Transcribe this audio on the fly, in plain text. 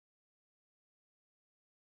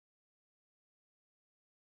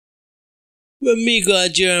When me go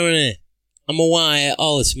to Germany, I'm a want to hear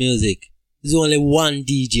house music. There's only one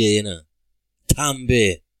DJ, you know.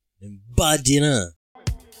 Tambe. Bad, you know.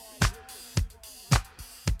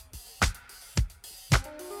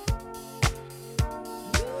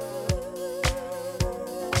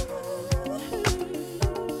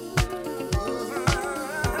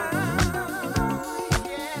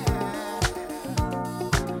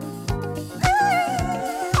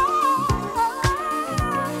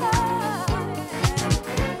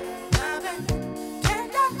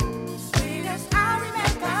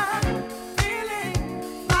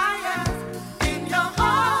 In your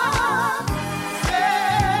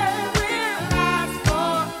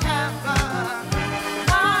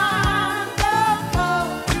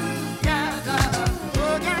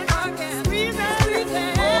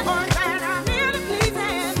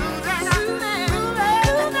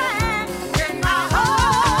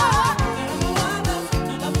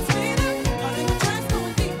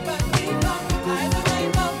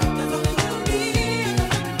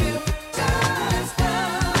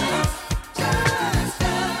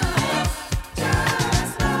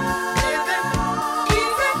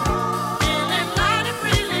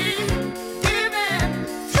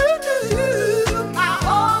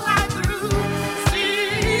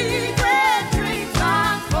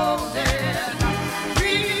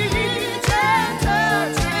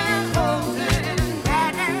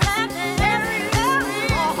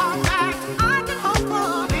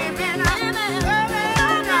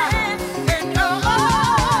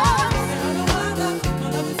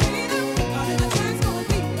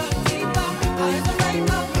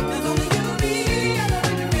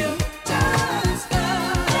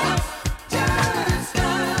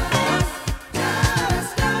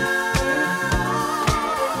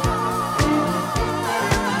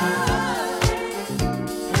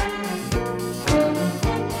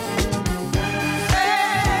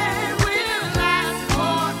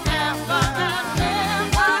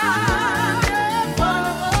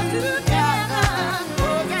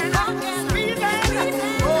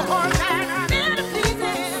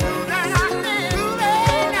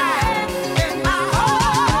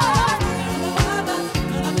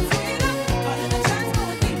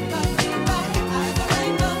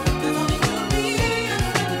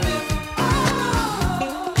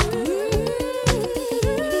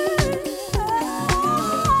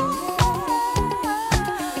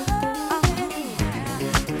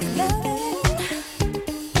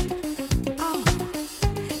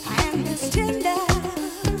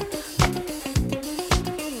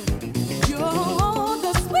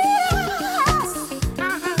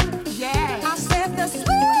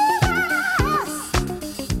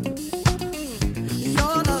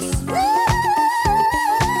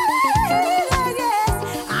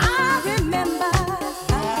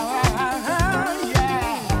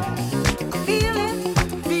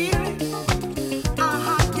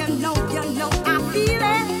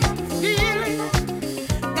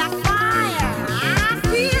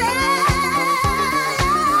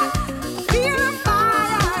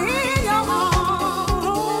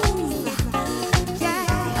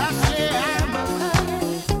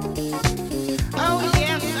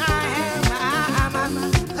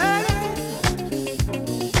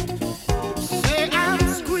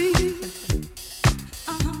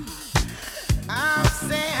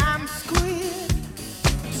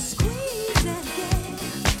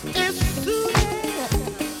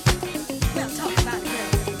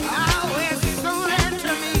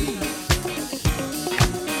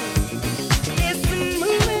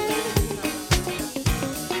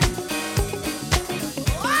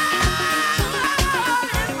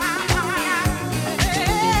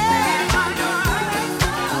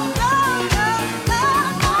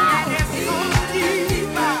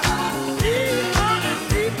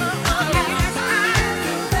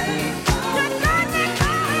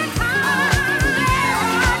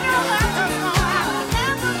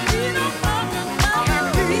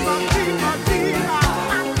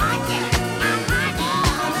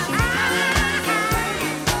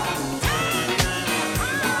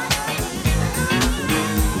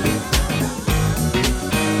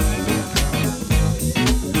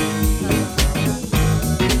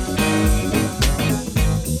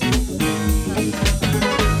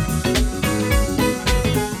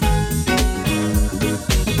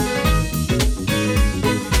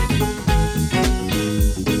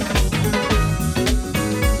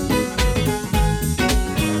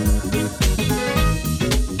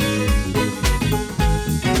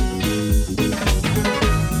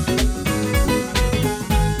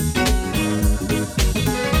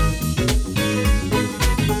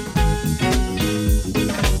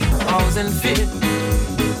in fear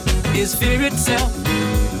is fear itself.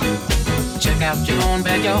 Check out your own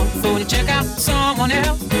backyard before you check out someone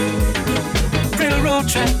else. Railroad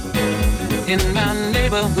track in my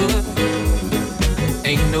neighborhood.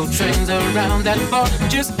 Ain't no trains around that far,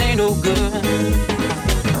 just ain't no good.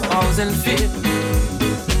 All's in fear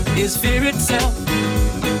is fear itself.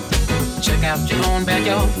 Check out your own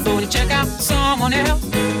backyard before you check out someone else.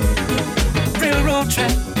 Railroad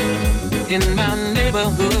track in my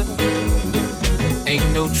neighborhood.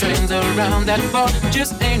 Ain't no trains around that far,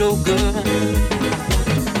 just ain't no good.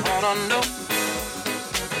 Wanna know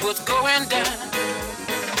what's going down?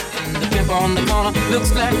 And the pimp on the corner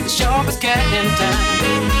looks like the sharpest cat in town.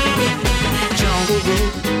 Jungle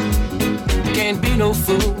Rule, can't be no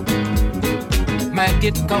fool. Might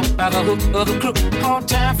get caught by the hook of a crook, hard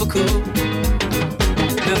time for cool.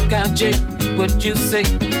 Look out, Jake, what you say,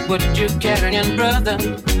 what you carrying, brother?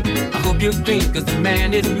 I hope you're clean, cause the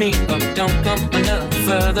man is mean, or don't come enough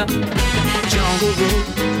further. Jungle Rule,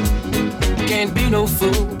 can't be no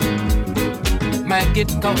fool. Might get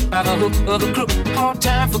caught by the hook of a crook, hard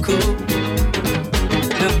time for cool.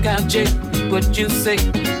 Look out, Jake, what you say,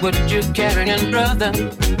 what you carrying, brother?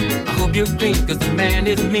 I hope you're clean, cause the man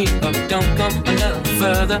is mean, or don't come enough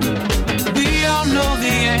further. We all know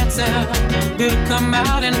the answer will come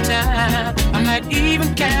out in time. I might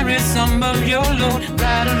even carry some of your load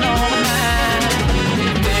right along with mine.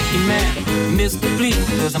 Thank you, man, Mr. Please,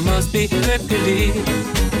 cause I must be Hercules.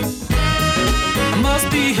 I must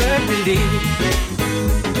be Hercules.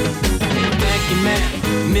 Thank you, man,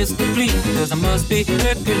 Mr. Please, cause I must be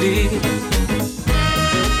Hercules.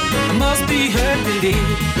 I must be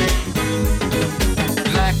Hercules.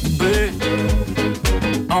 Like a bird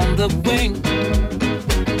on the wing,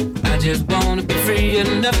 I just wanna be free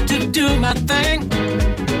enough to do my thing.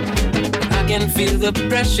 I can feel the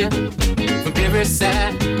pressure from every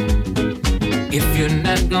side. If you're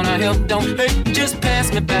not gonna help, don't hurt, just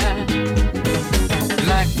pass me by.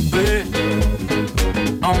 Like a bird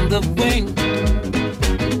on the wing,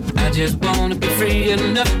 I just wanna be free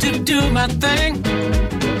enough to do my thing.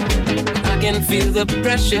 I can feel the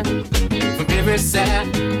pressure from every side.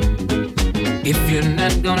 If you're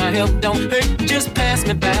not gonna help, don't hurt, just pass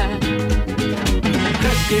me by.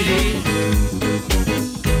 Hercules,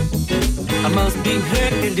 I must be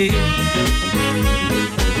Hercules.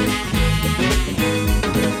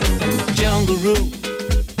 Jungle Rule,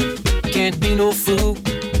 can't be no fool.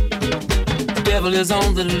 Devil is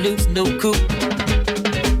on the loose, no coup.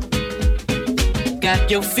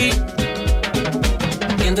 Got your feet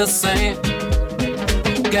in the sand.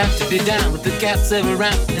 Got to be down with the cats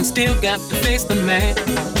around and still got to face the man.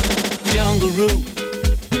 Jungle Rule,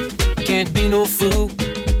 can't be no fool.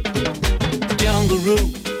 Jungle Rule,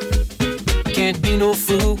 can't be no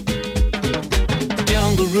fool.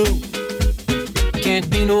 Jungle Rule, can't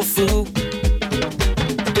be no fool.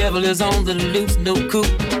 Devil is on the loose, no coup.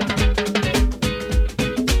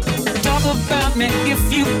 Talk about me if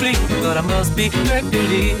you please, but I must be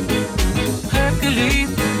Hercules. Hercules,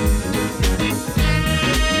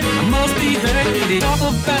 I must be Hercules. Talk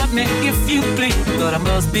about me if you please, but I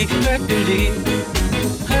must be Hercules.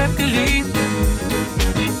 Hercules,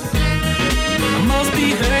 I must be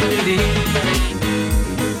Hercules.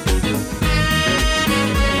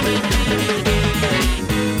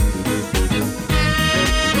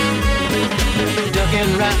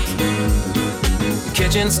 Ducking rocks,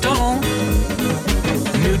 catching stone.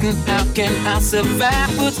 Newton, how can I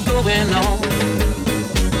survive what's going on?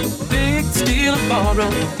 Big steel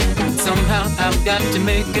borrow. Somehow I've got to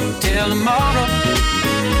make it till tomorrow.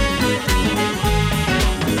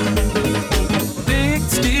 Big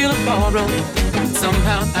steel borrow.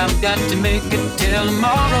 Somehow I've got to make it till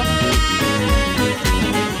tomorrow.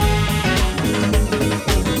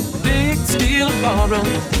 Big steel borrow.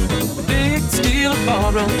 Big steel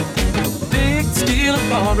borrow. Big steel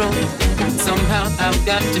borrow. Somehow I've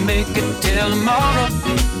got to make it till tomorrow.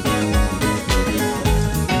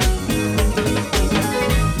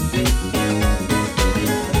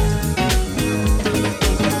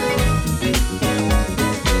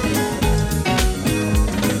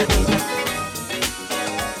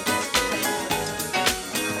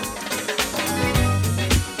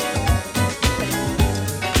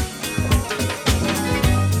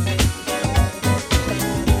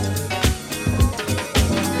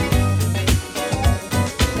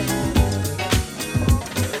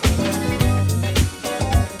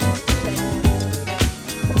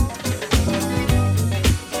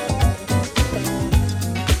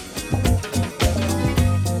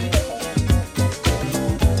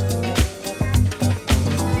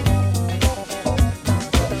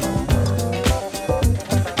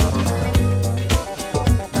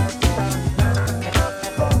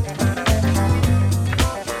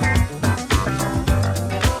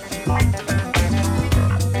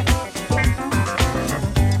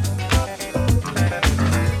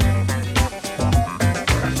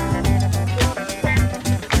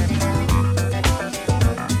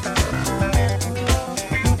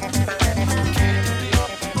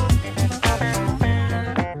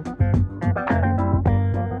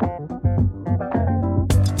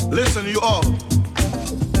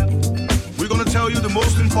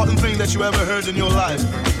 important thing that you ever heard in your life.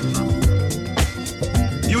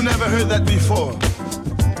 You never heard that before.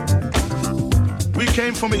 We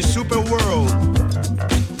came from a super world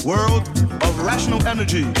of rational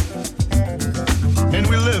energy. And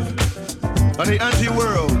we live on the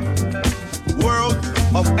anti-world, world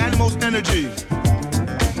of animals' energy.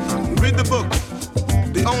 Read the book,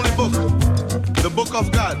 the only book, the book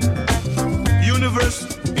of God,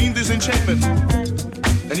 universe in disenchantment,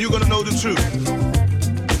 and you're gonna know the truth.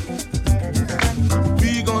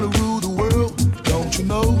 We gonna rule the world, don't you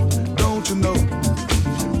know, don't you know?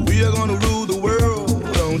 We are gonna rule the world,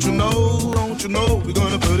 don't you know, don't you know? We're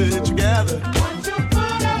gonna put it together.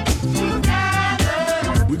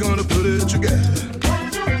 We're gonna put it together.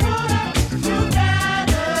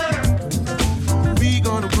 We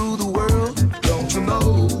gonna rule the world, don't you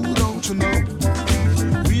know, don't you know?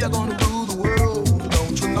 We are gonna rule the world,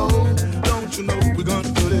 don't you know, don't you know? We're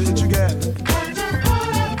gonna put it together.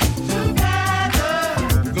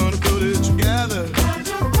 We're gonna put it together.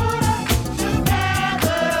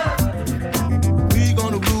 We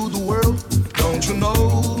gonna rule the world, don't you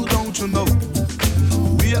know, don't you know?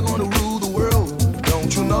 We are gonna rule the world,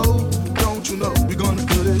 don't you know, don't you know? We're gonna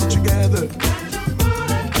put it together.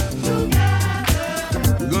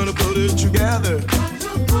 We're gonna put it together.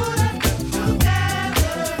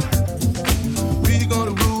 We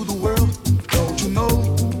gonna rule the world, don't you know,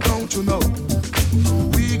 don't you know?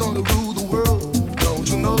 We gonna rule the world, don't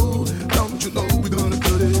you know, don't you know? We're gonna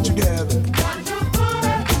put it together.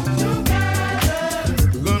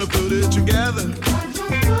 We're gonna put it together.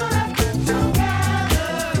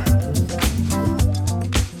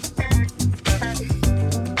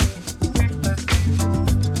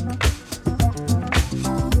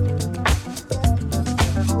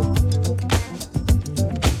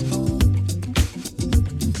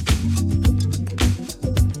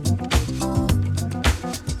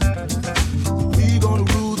 We gonna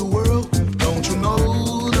rule the world, don't you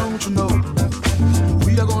know, don't you know?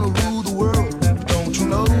 We are gonna rule the world, don't you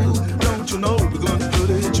know, don't you know? We're gonna put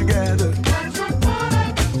it together.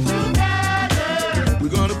 We're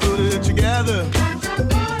gonna put it together.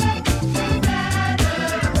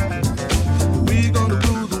 We gonna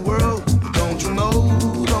rule the world, don't you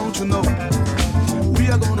know, don't you know? We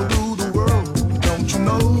are gonna rule the world, don't you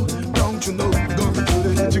know, don't you know? We're gonna put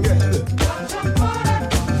it together.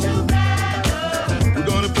 We're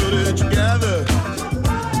gonna put it together.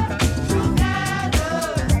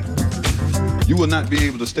 You will not be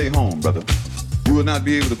able to stay home, brother. You will not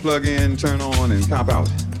be able to plug in, turn on, and cop out.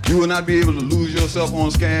 You will not be able to lose yourself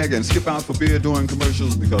on Skag and skip out for beer during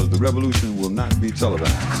commercials because the revolution will not be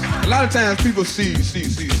televised. A lot of times people see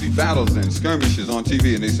battles and skirmishes on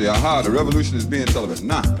TV and they say, aha, the revolution is being televised.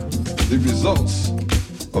 Nah, the results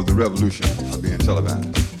of the revolution are being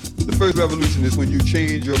televised. The first revolution is when you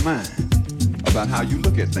change your mind about how you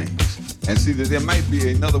look at things and see that there might be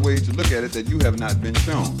another way to look at it that you have not been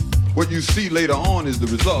shown. What you see later on is the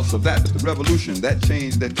results of that, but the revolution, that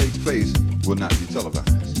change that takes place, will not be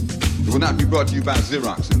televised. It will not be brought to you by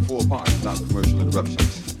Xerox in 4 parts without commercial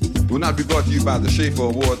interruptions. It will not be brought to you by the Schaefer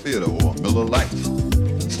Award Theater or Miller Lite,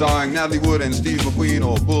 starring Natalie Wood and Steve McQueen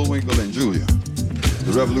or Bullwinkle and Julia.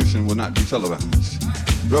 The revolution will not be televised.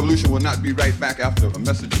 The revolution will not be right back after a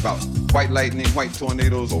message about white lightning, white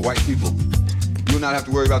tornadoes, or white people. You will not have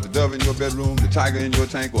to worry about the dove in your bedroom, the tiger in your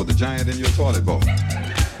tank, or the giant in your toilet bowl.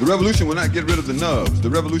 The revolution will not get rid of the nubs. The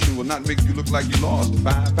revolution will not make you look like you lost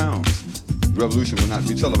 5 pounds. The revolution will not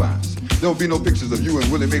be televised. There will be no pictures of you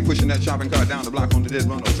and Willie Mae pushing that shopping cart down the block on the dead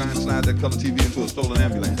run or trying to slide that color TV into a stolen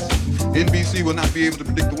ambulance. NBC will not be able to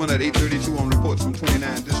predict the winner at 8:32 on reports from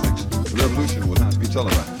 29 districts. The revolution will not be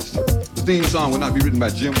televised. The theme song will not be written by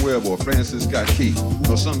Jim Webb or Francis Scott Key,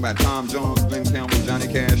 nor sung by Tom Jones, Glenn Campbell, Johnny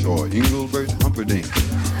Cash, or Engelbert Humperdinck,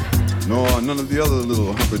 nor none of the other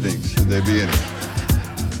little Humperdinks should there be in it.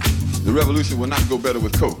 The revolution will not go better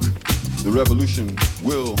with Coke. The revolution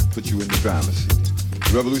will put you in the driver's seat.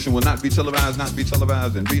 The revolution will not be televised,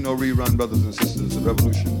 and be no rerun, brothers and sisters. The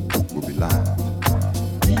revolution will be live.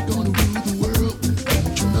 We gonna rule the world,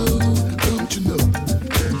 don't you know, don't you know?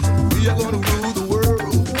 We are gonna rule the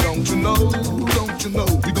world, don't you know, don't you know?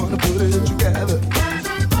 We're gonna put it together.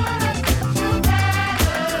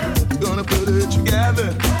 We're gonna put it together.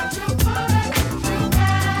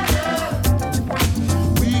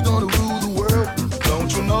 We gonna rule the world,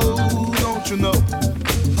 don't you know, don't you know?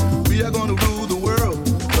 We are gonna rule the world,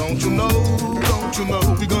 don't you know, don't you know?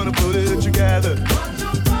 We're gonna put it together.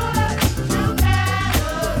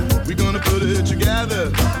 We're gonna put it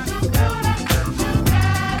together.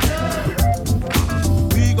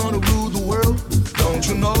 We gonna rule the world, don't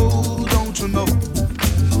you know, don't you know?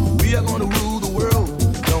 We are gonna rule the world,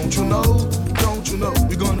 don't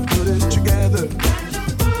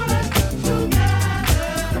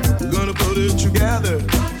it together.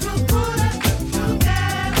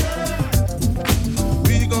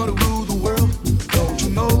 We gonna rule the world, don't you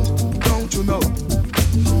know? Don't you know?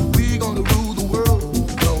 We gonna rule the world,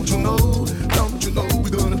 don't you know? Don't you know? We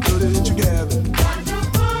gonna put it together.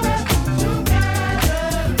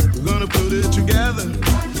 We're gonna put it together.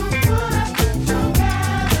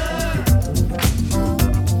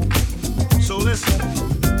 So listen,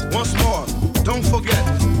 once more, don't forget,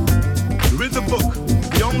 read the book,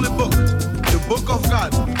 the only book, the book of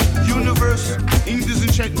God, universe in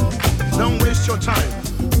disenchantment. Don't waste your time,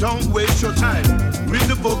 don't waste your time. Read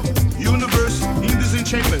the book, universe in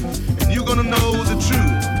disenchantment, and you're gonna know the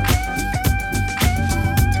truth.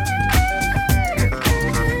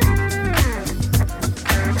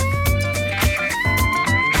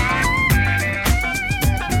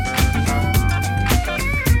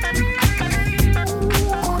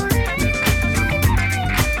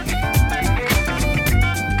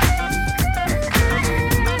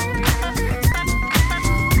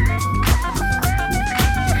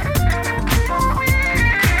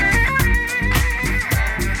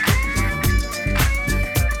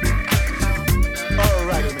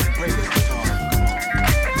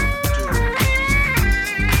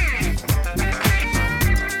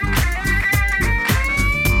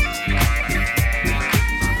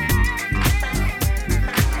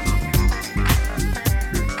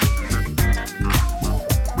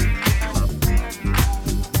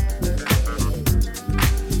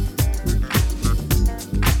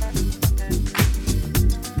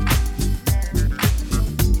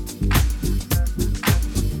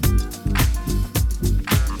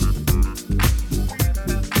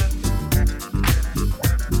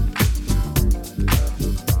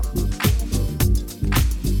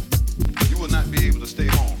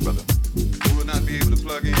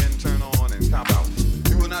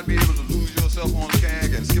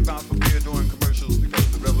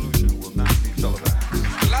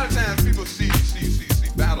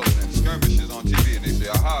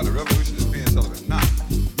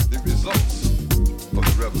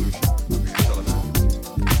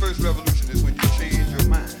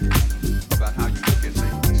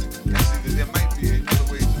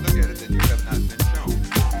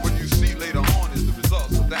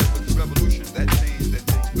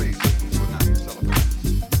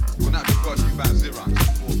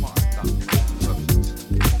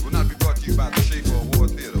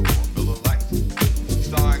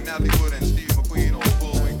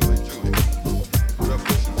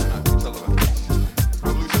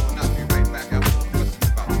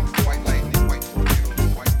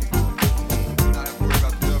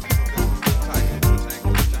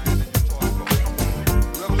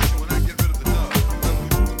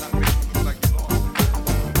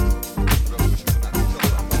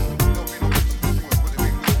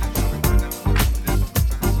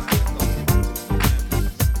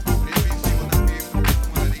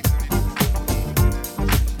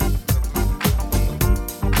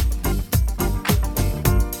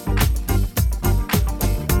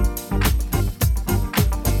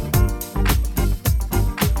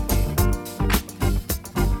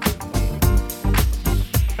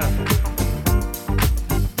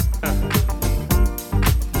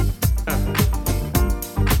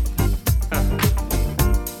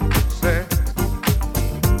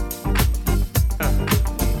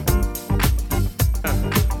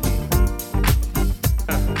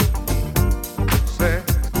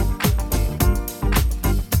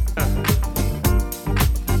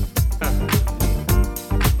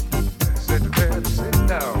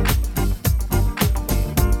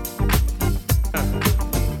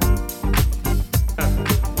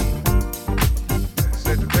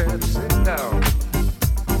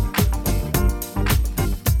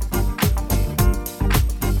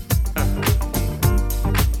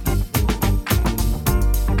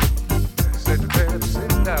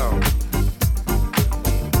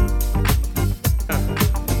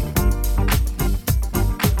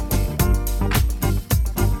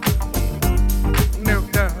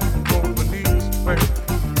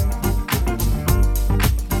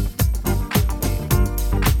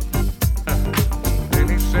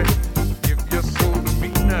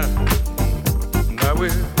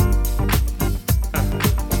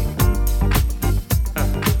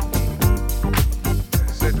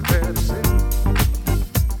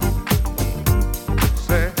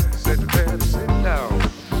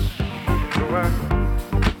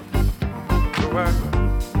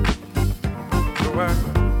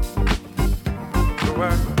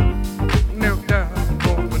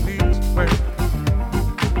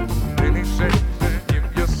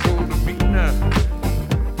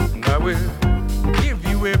 will give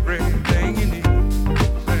you everything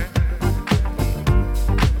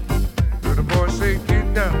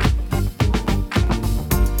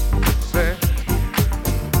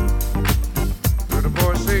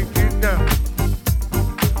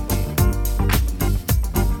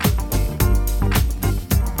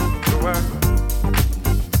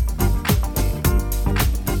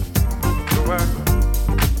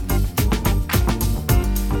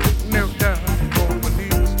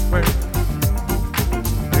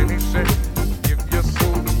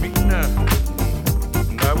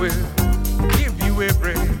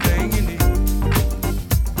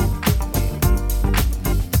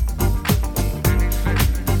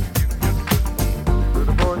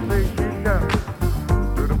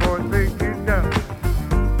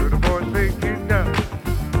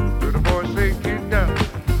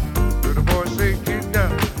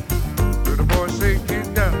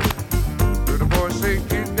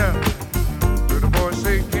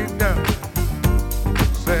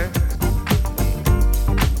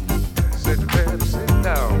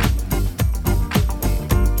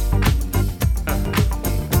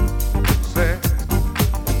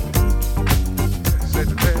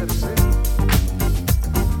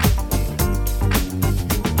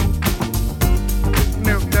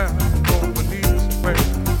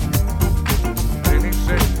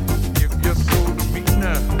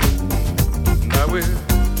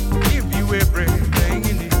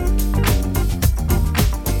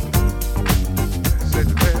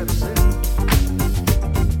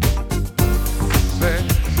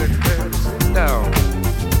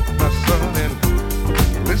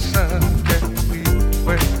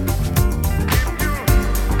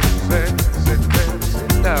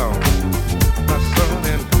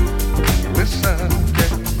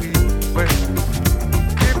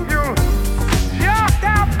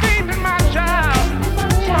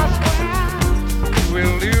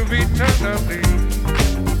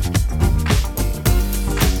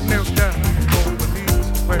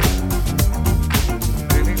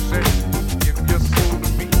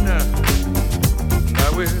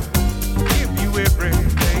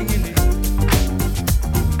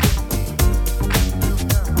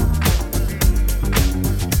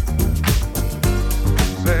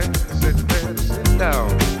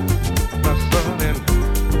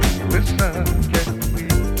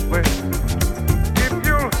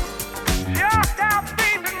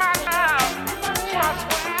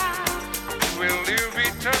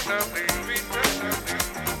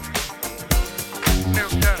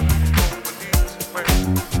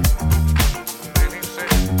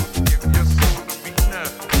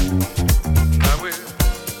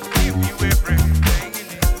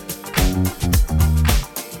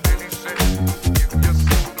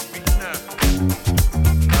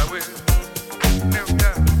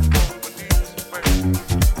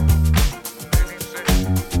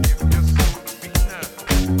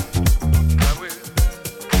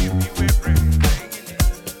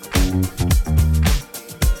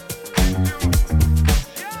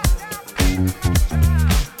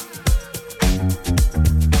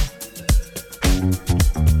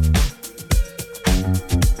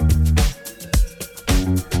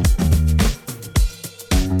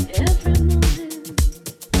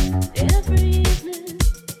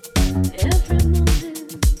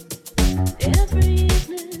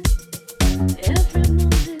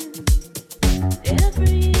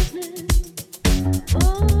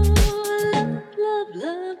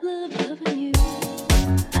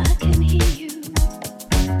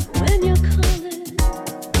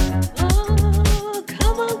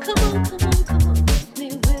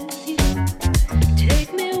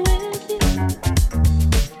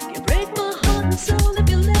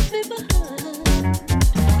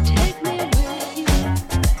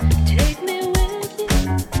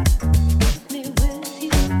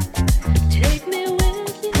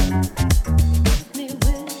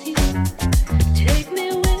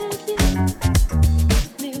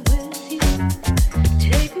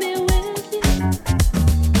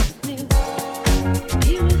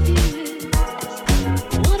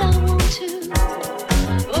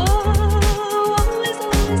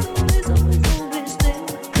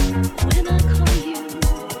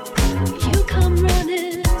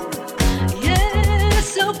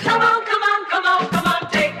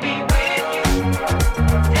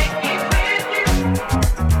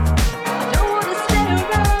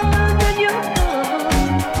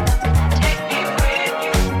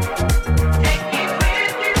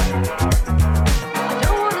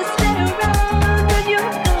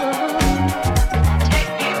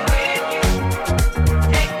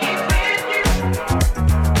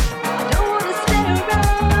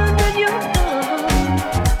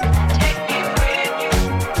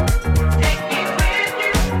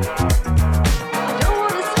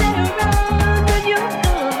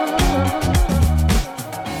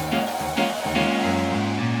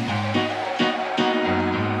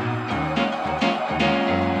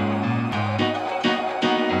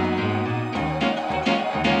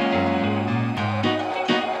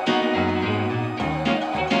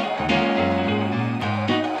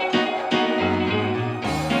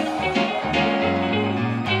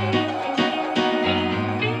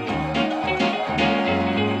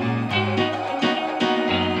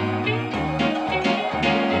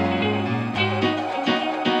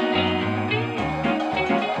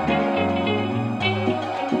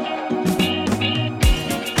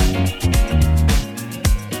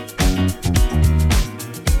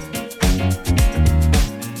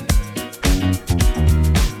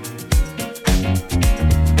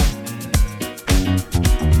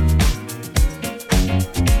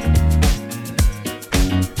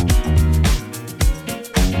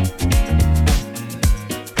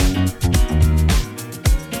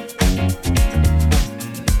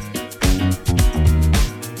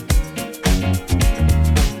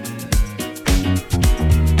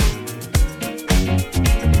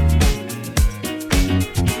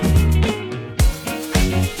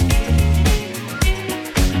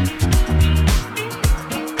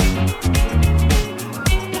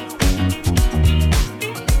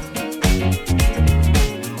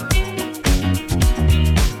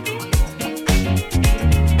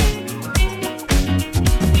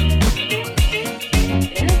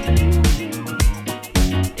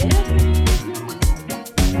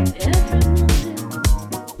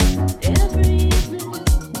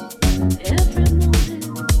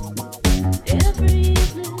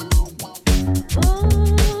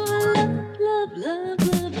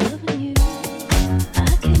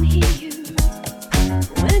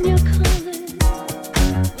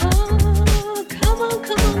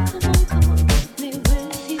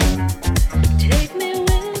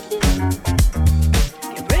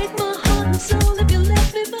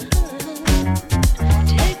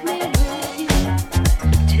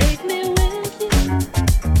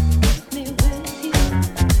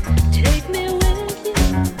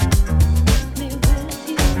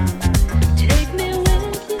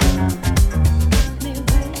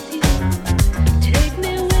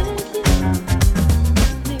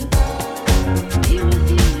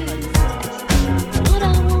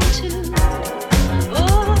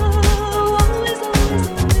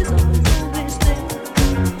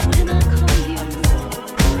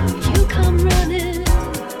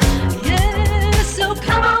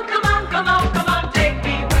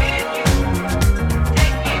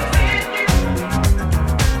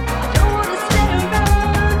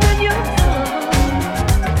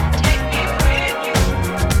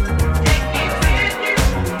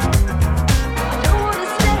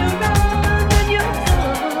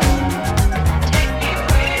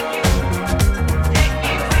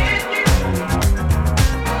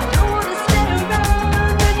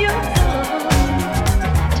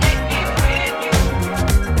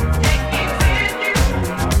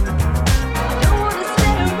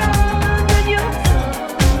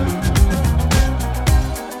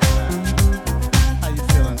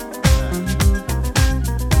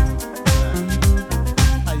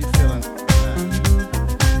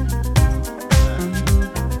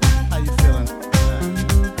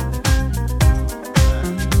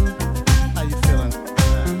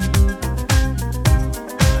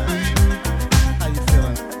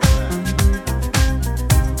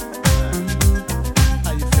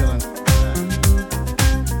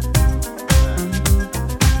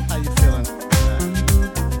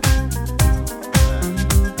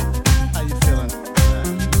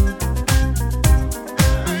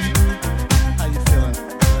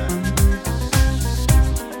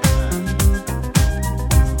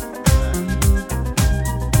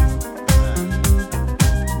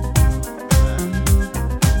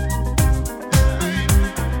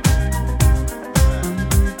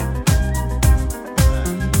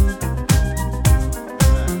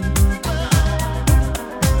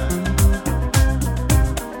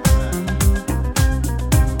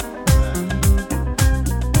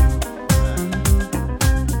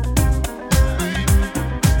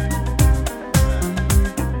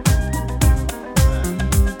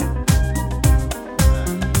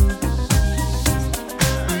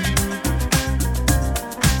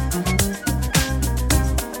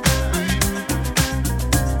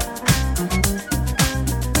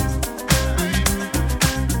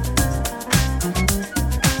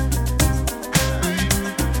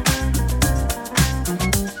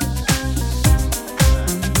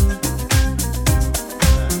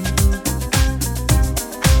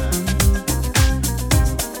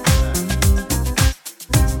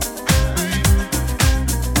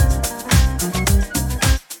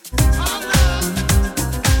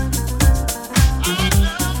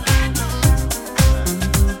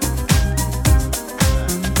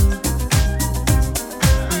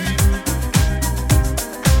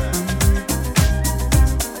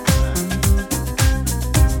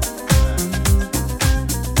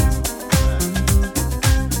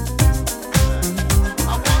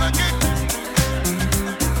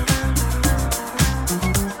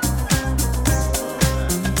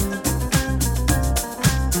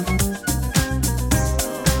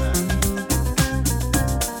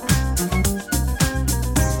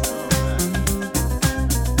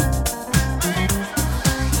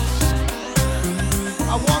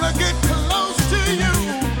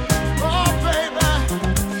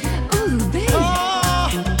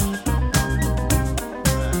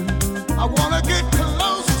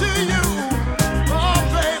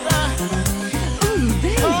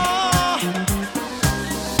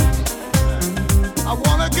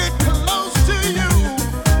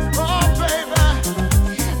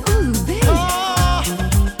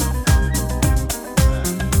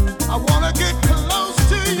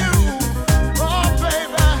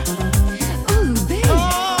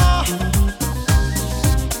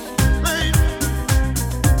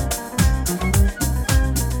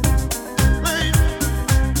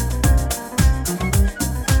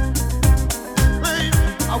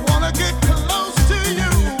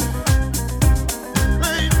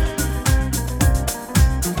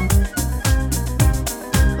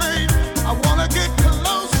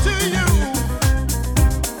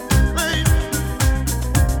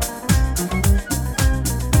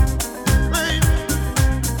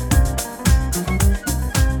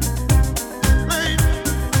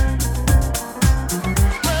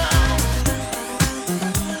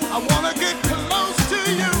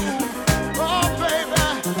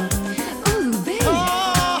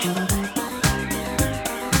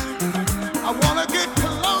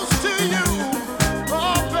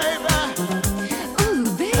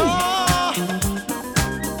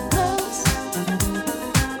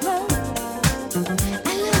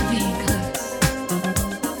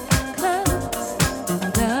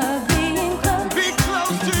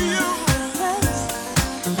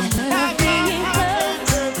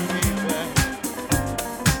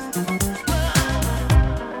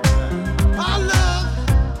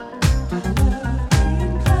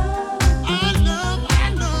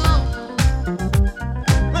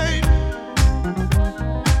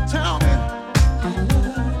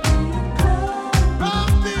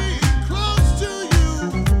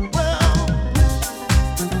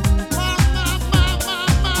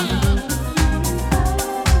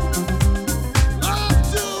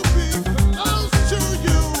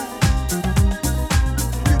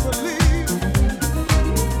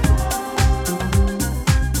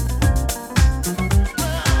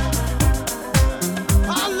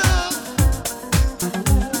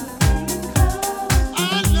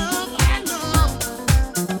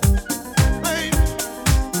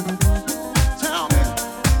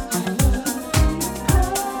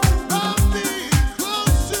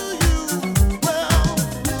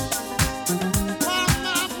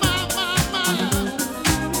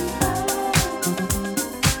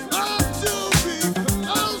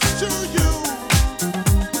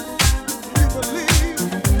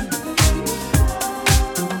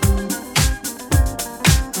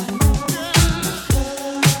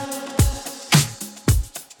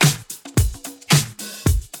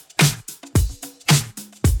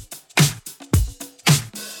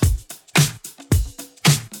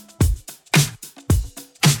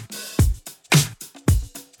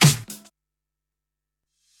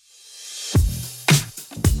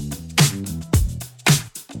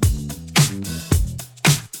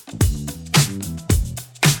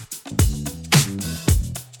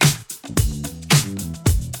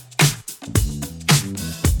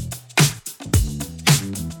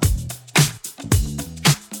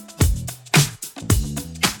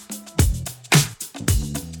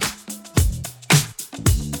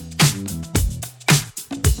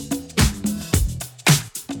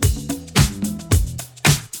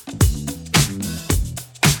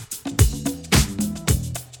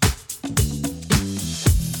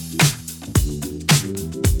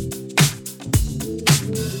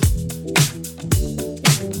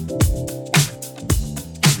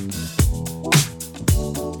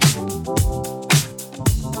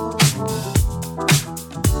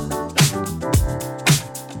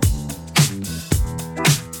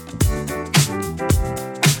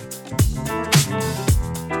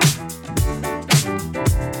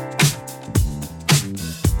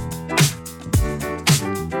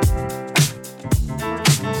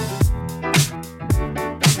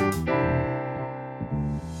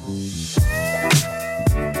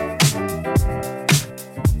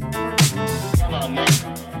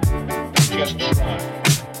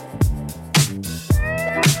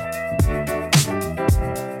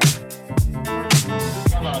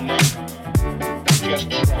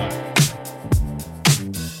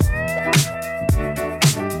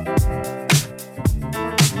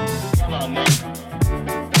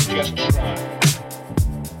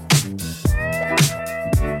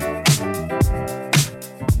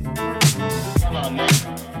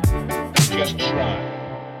Just try.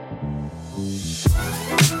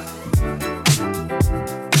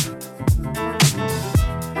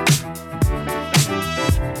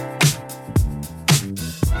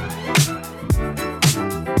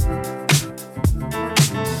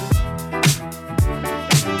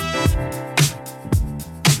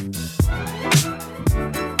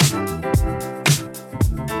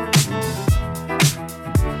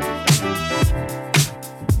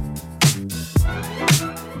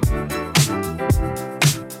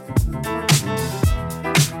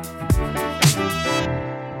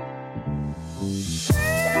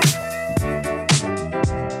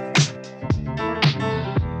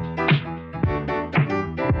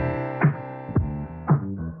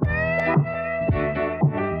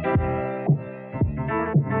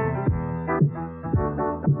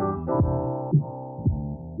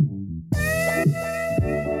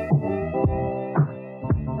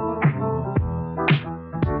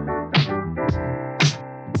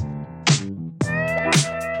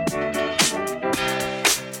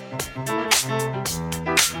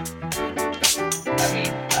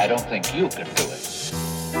 I don't think you can do it.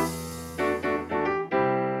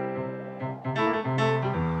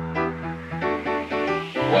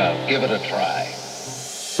 Well, give it a try.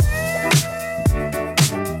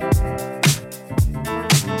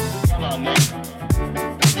 Come on, man.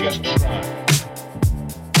 Just try.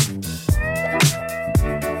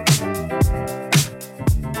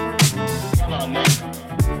 Come on, man.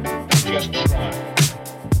 Just try.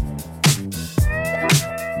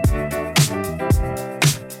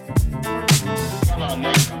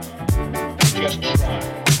 Just try.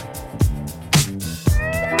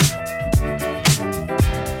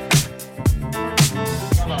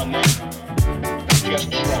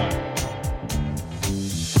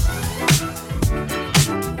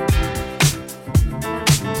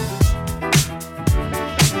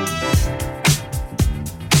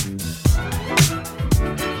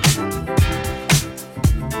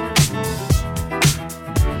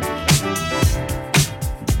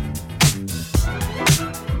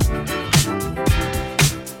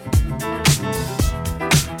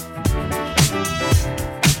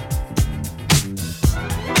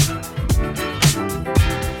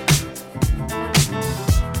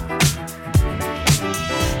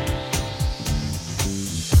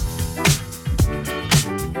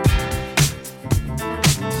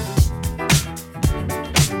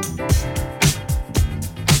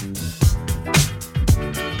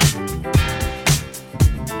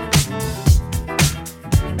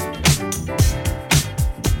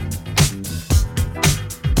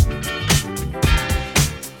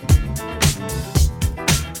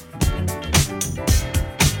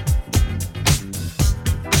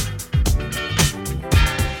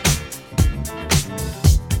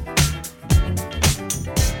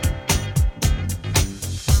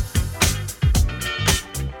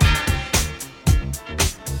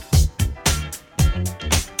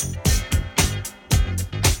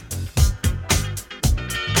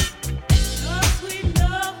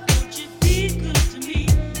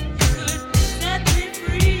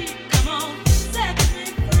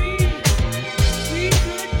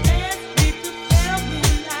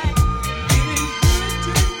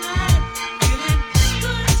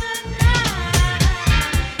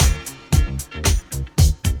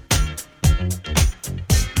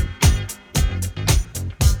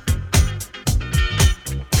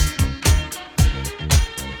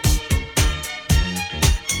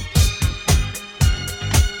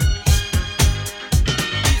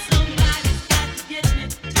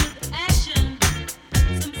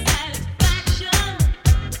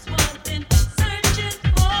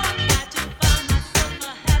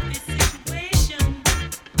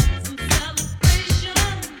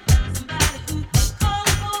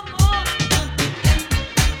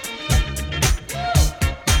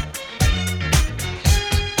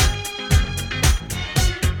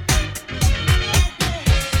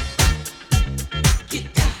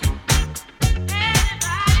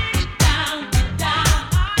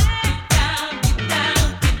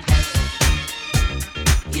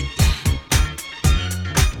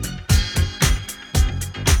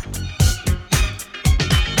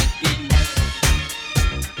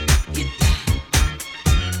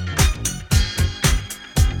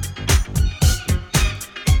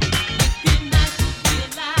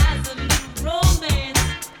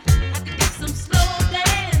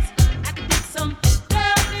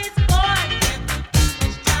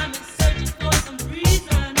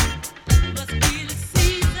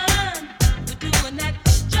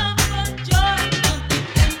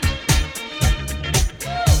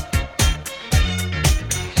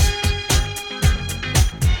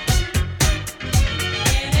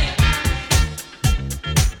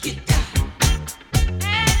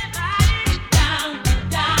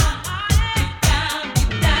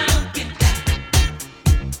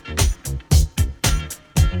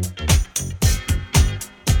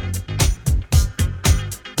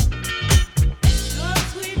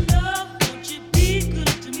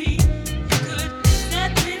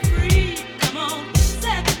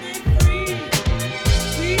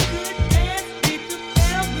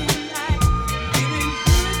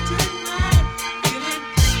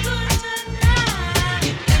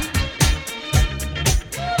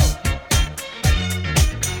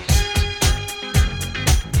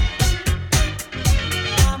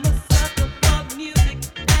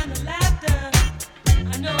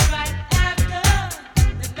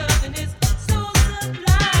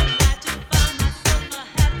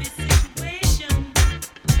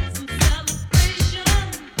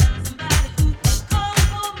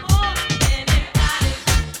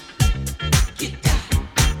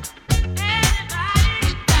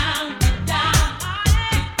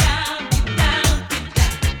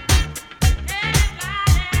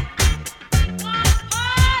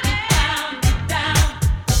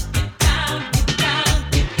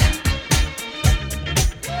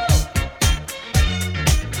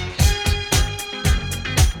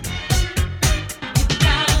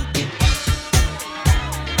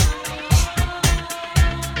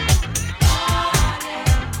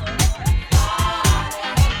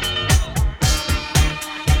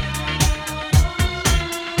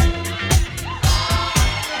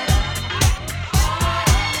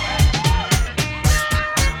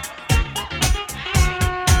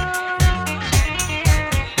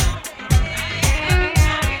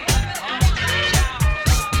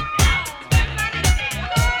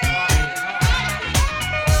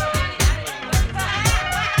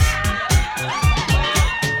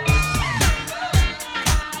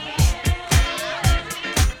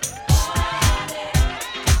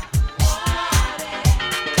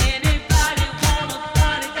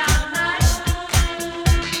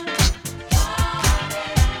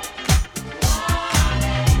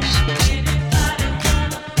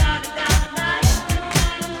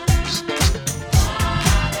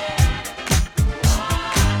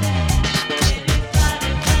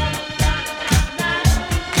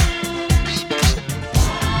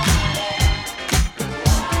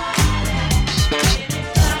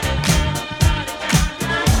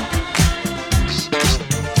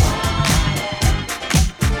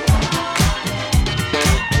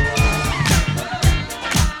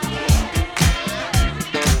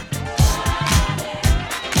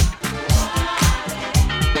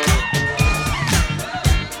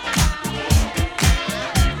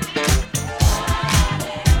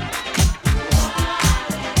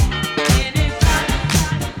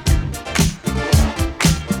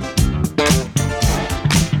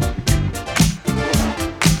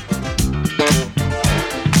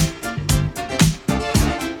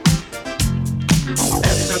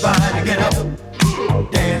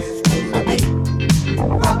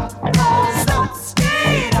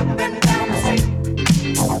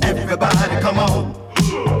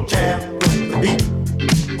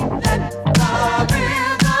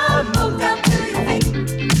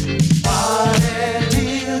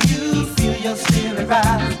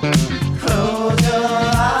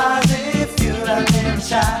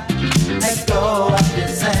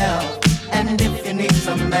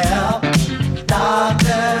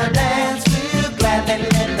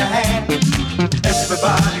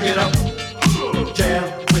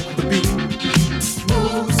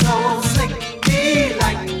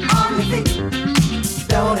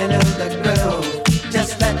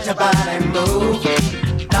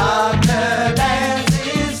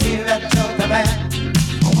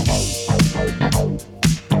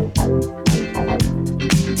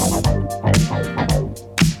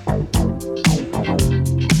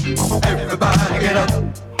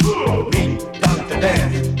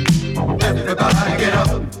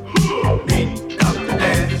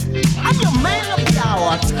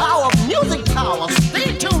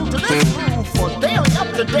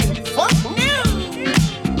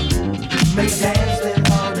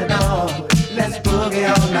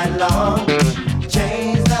 night long.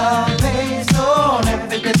 Change the pace on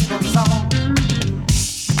every disco song.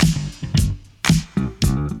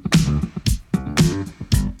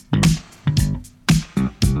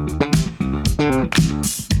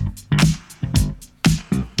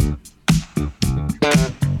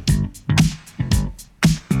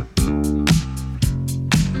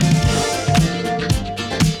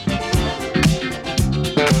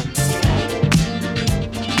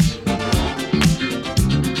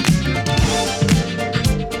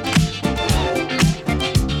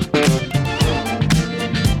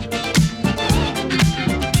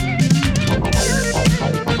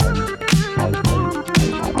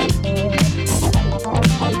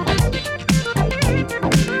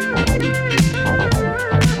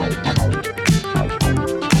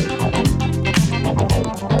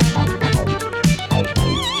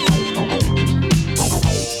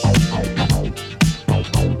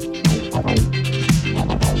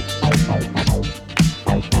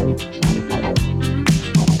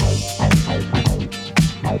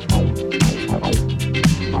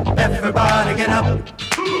 Everybody get up,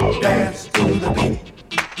 dance to the beat.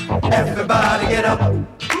 Everybody get up,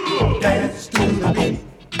 dance to the beat.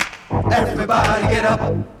 Everybody get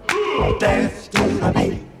up, dance to the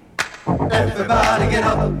beat. Everybody get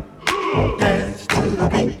up, dance to the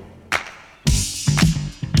beat.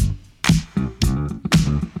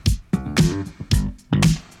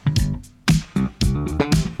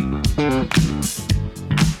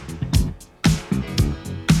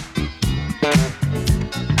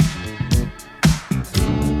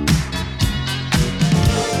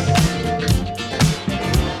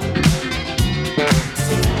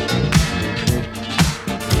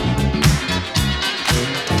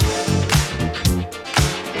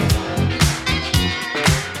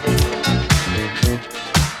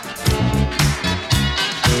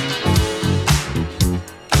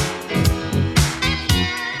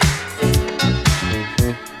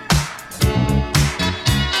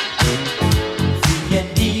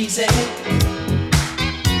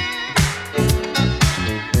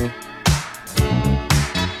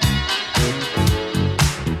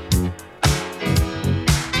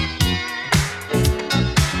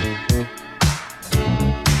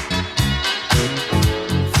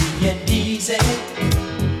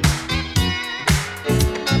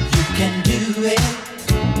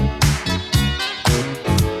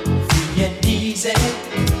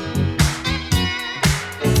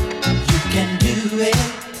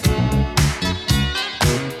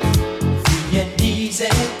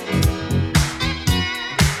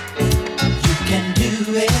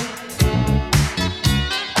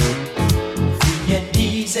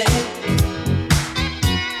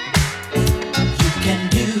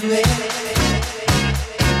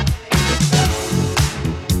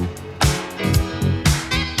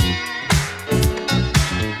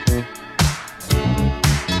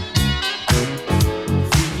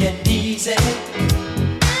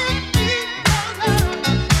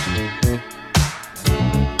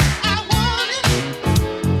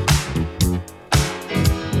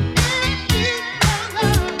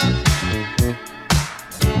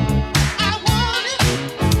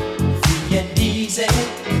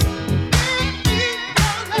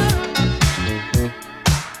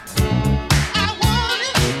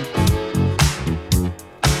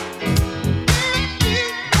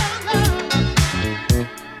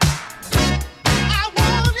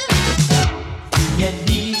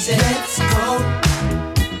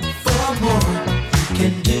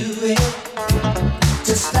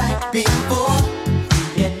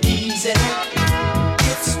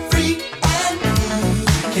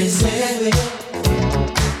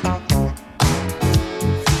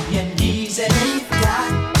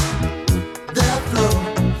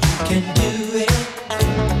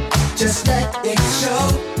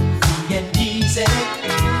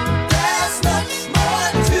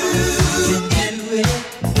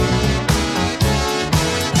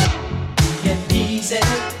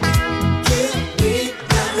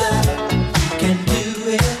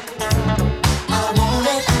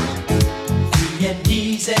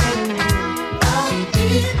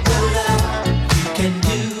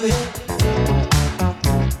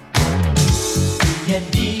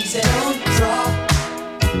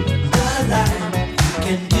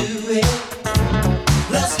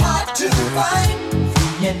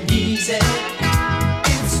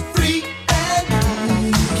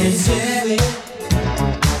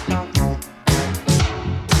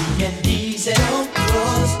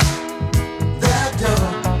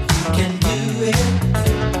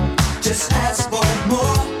 Just ask for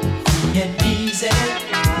more and easy.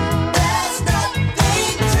 There's nothing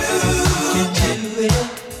to can do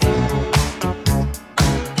it.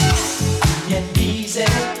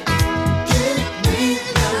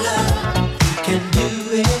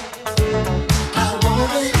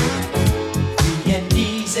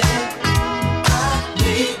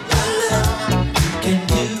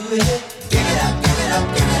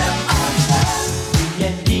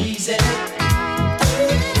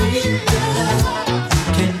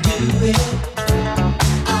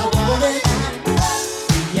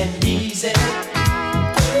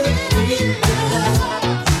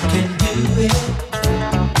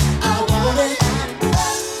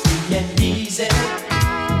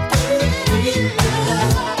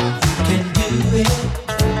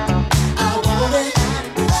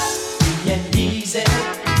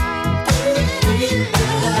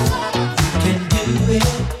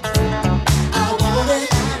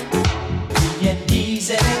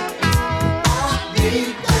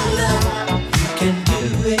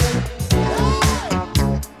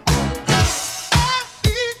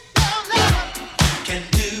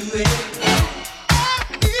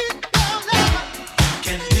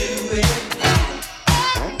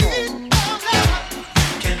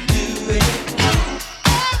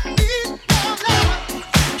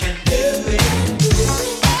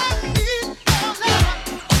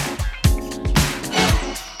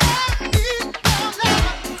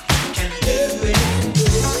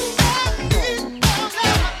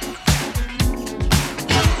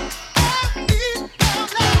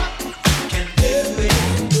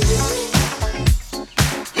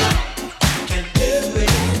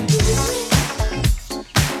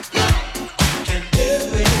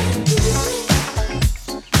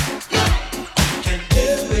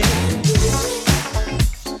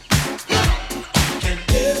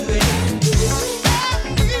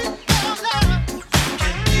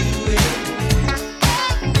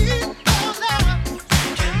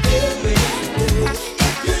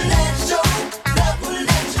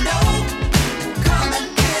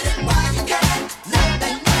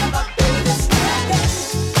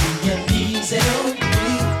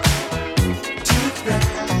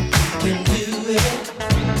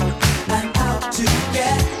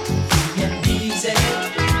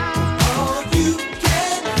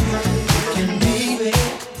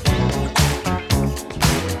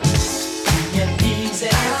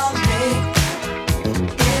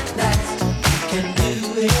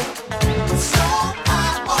 Give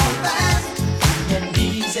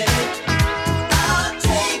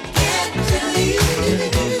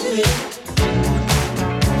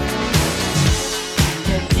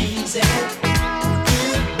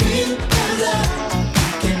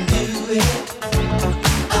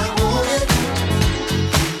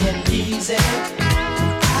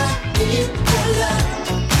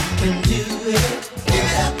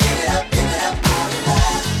it up, give it up, give it up, all your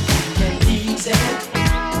life. Can ease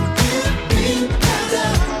it.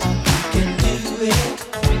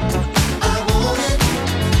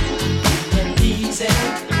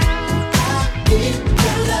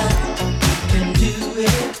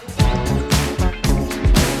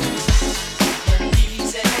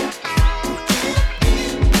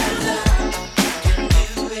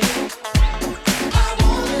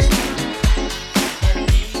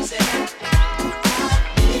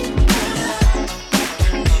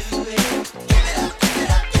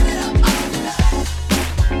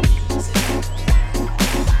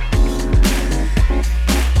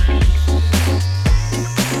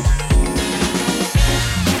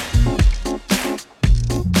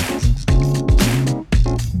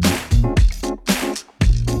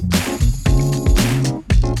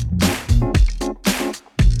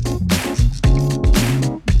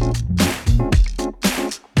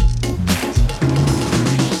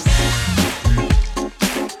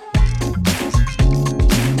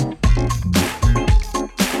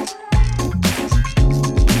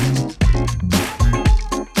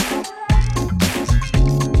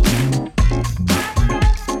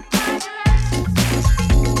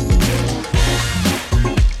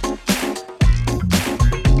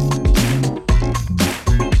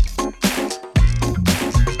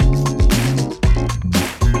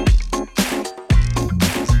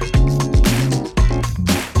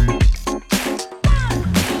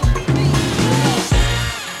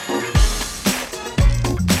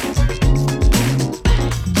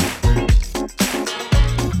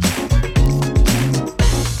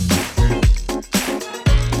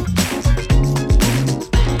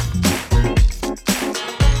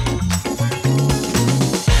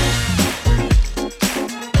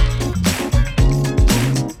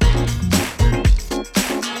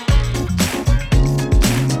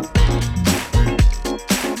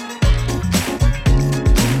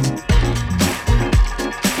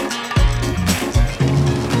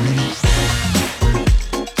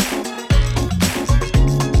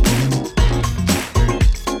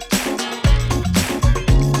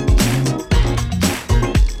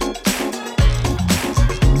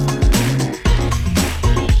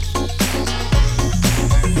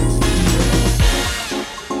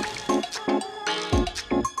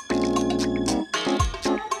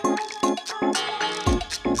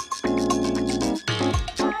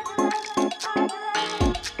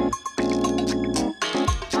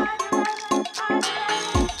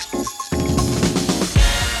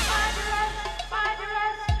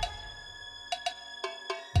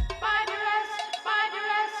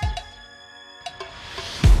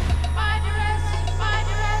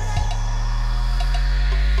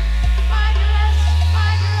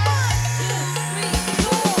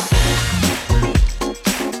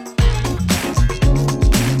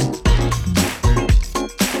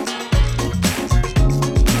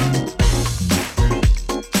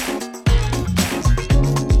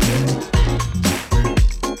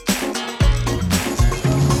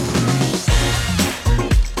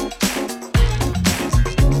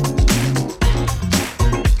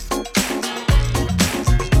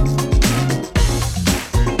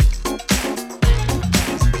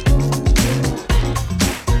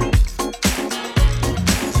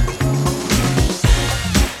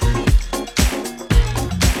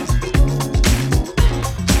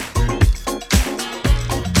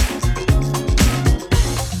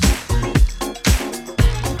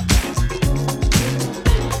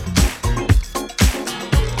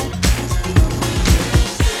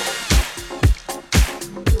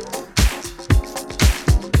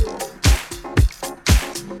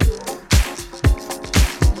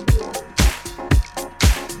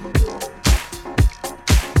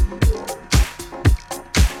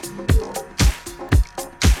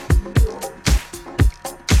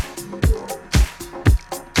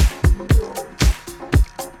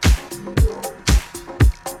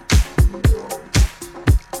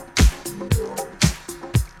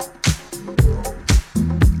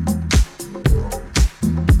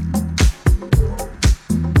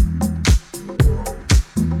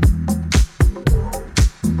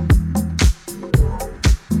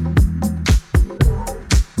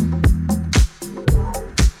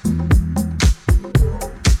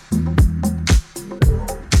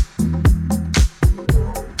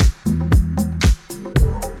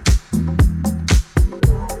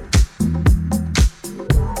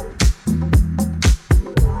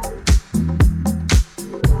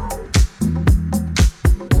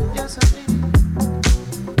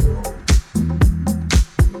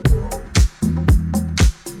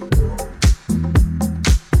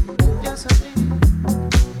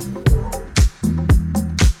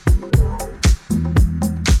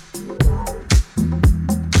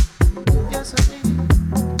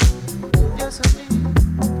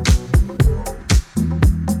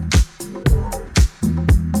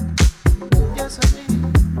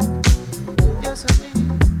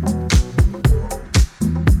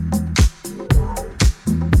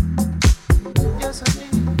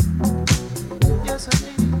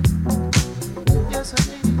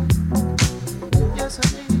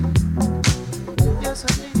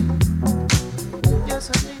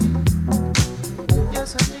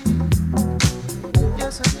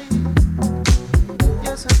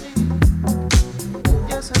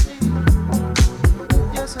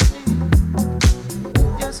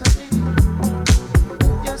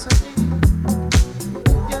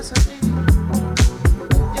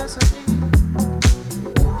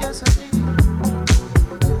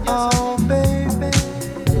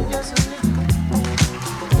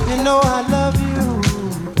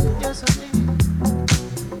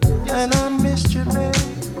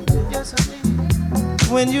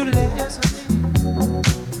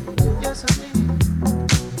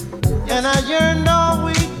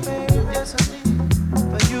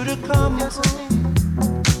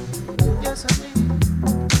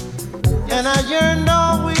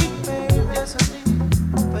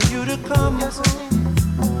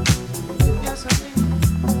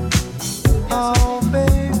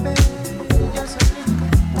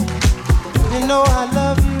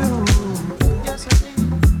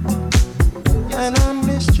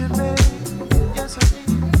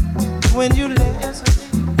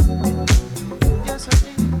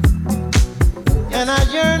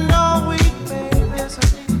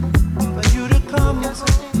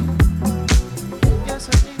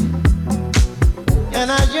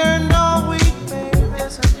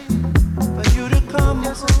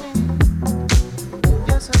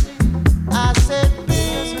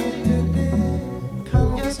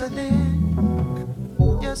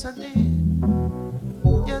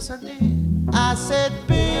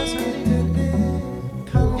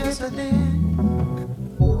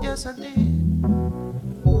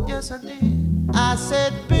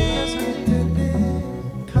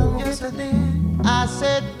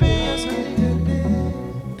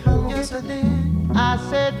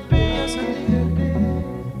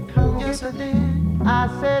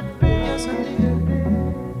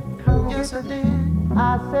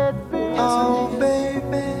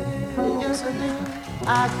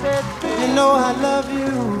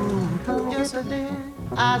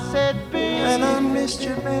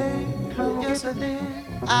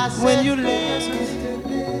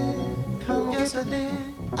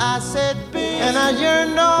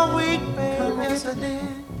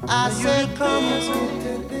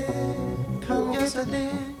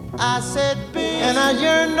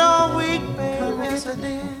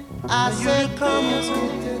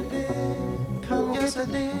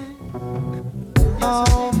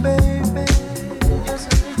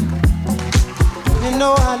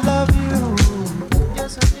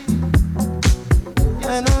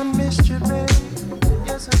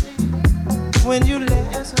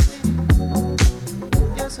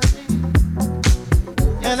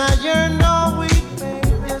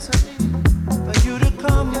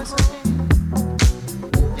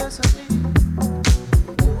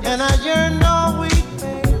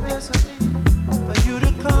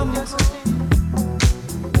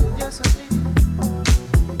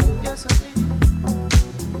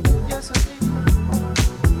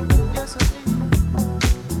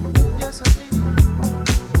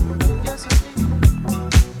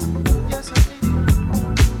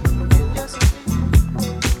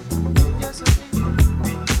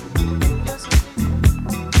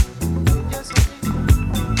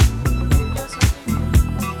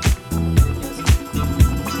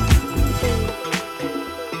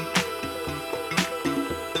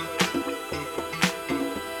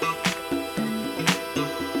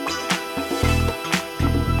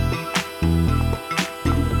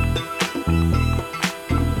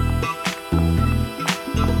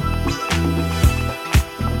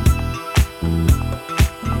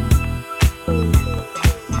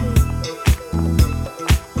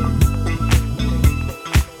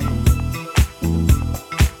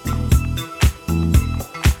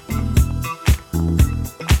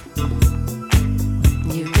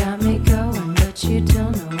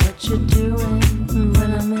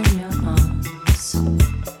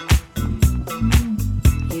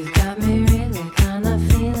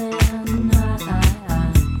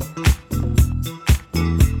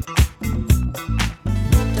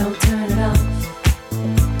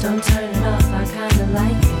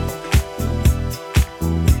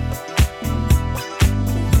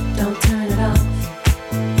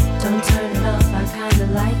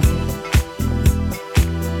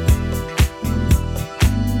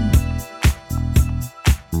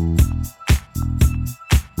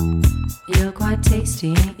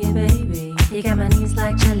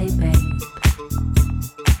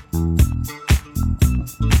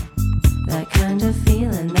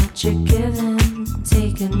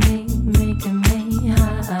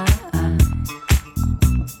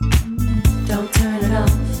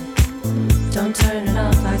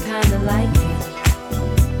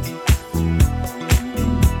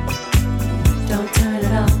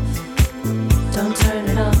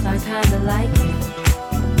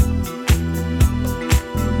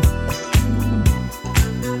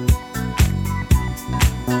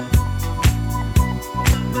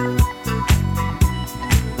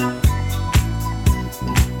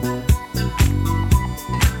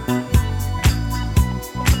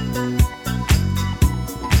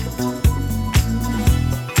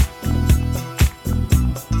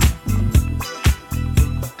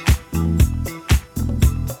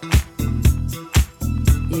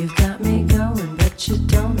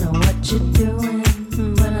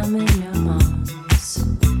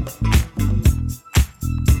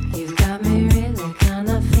 You've got me really kind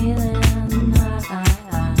of feeling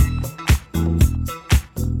high.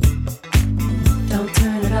 Don't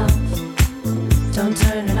turn it off. Don't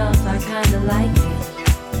turn it off. I kinda like it.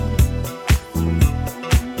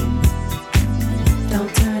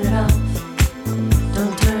 Don't turn it off.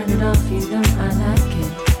 Don't turn it off. You know I like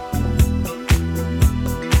it.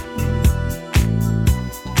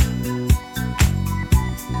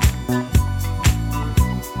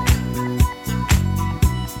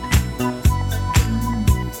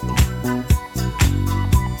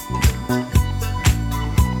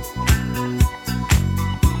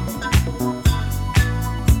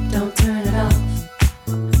 Don't turn it off.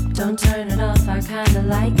 Don't turn it off. I kinda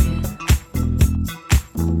like it.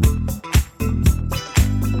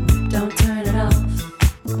 Don't turn it off.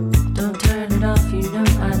 Don't turn it off. You know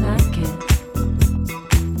I like it.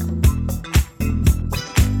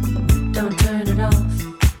 Don't turn it off.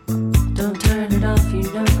 Don't turn it off. You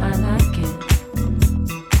know I like it.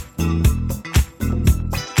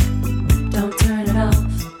 Don't turn it off.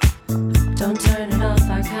 Don't turn it off.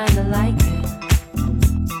 I kinda like it.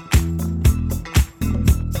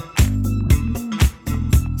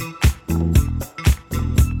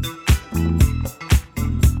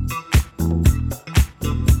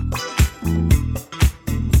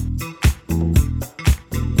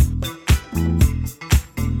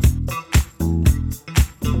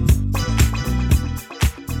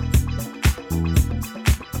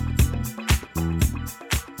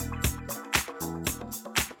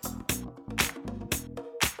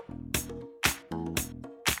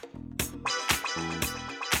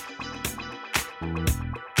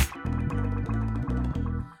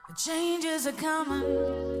 Changes are coming.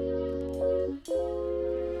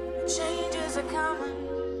 Changes are coming.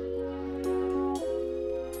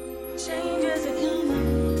 Changes are coming.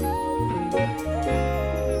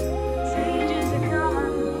 Changes are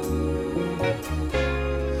coming.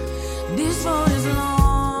 This road is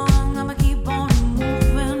long. I'ma keep on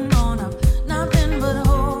moving on. I've nothing but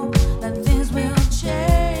hope that things will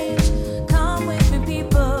change. Come with me,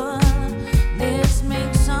 people. Let's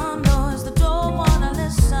make some noise. The don't wanna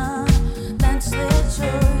listen. That's their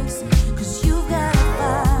choice. 'Cause you gotta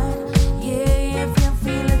fight. Yeah, if you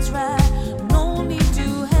feel it's right. No need to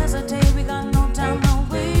hesitate. We got no time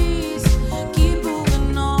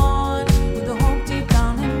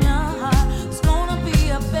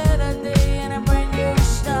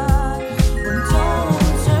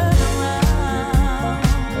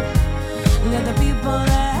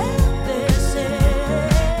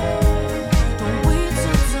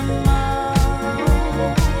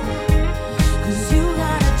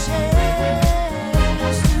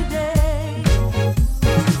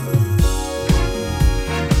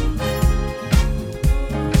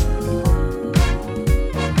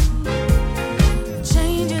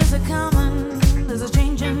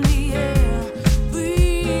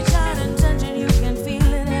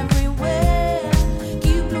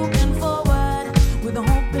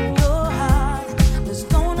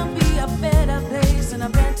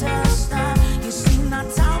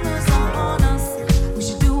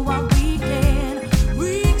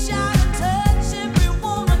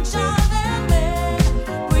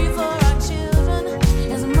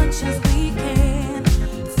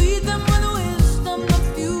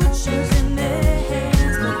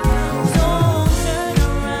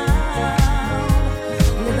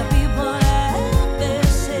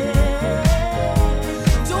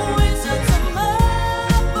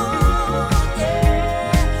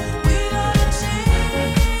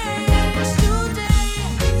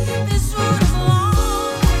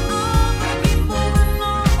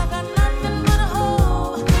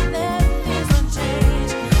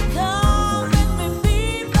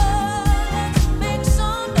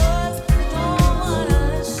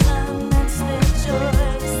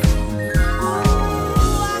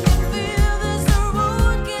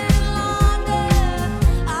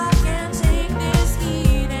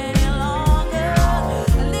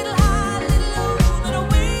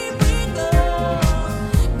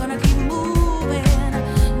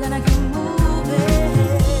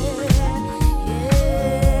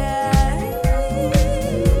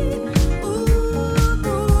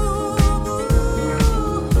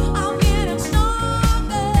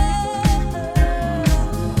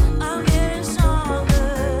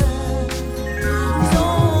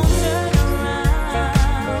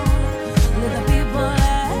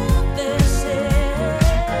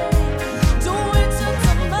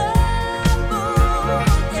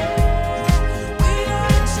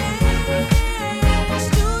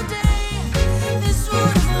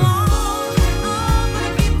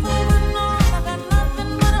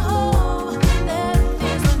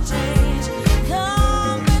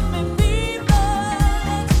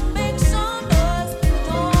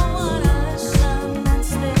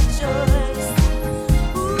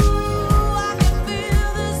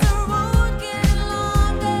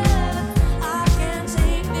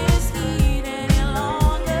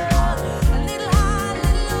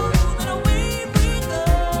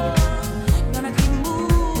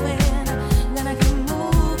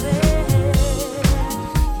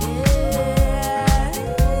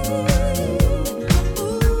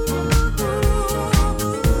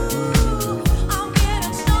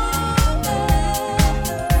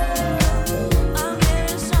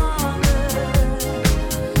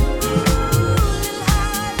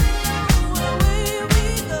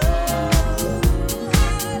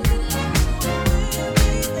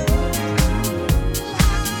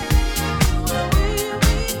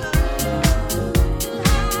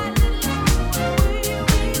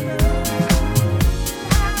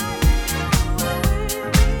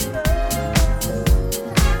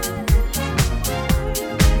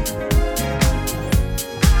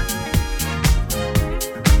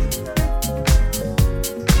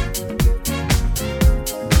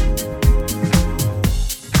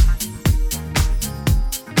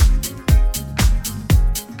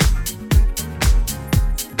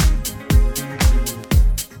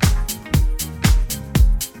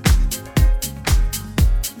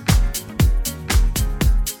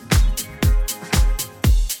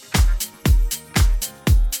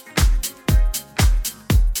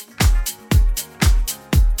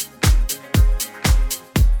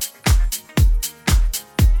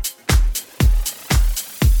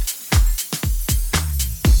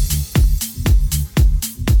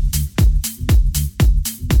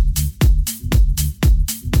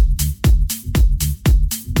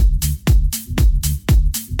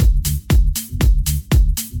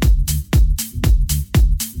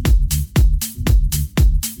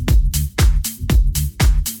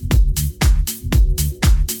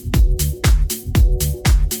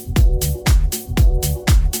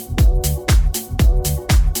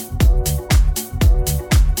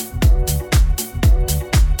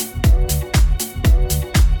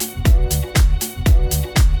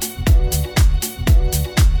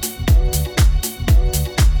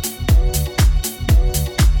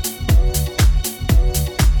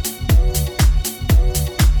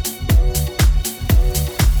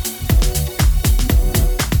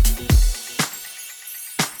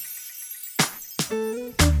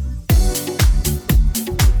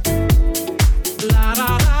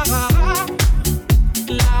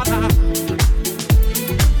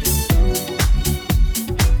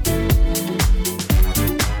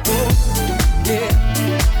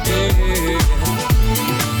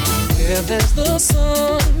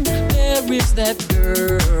that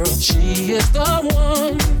girl. She is the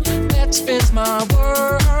one that spins my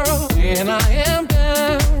world. When I am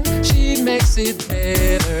down, she makes it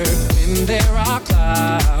better. When there are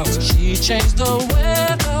clouds, she changed the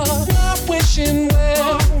weather. My wishing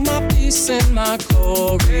well, my peace and my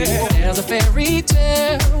glory. There's a fairy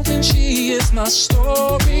tale, and she is my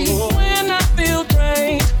story. When I feel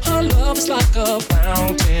drained, her love is like a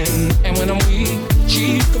fountain. And when I'm weak,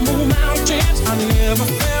 she can move mountains. I never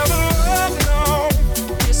felt a love, no,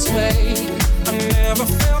 this way. I never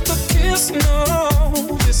felt a kiss, no,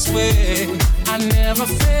 this way. I never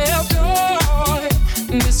felt joy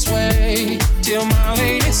this way. Till my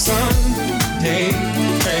lady Sunday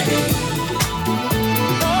came.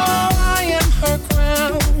 Oh, I am her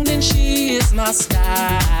crown and she is my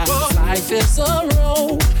style. Life is a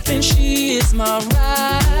road and she is my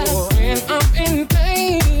ride. When I'm in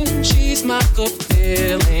pain, she's my good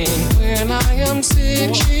feeling. When I am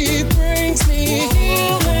sick, she brings me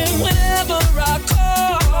healing. Whenever I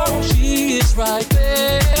call, she is right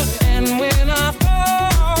there. And when I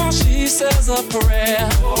fall, she says a prayer.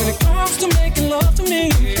 When it comes to making love to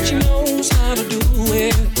me, she knows how to do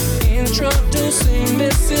it. Introducing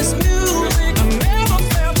Mrs. Music. I never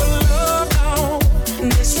felt a love, no,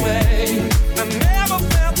 this way. I never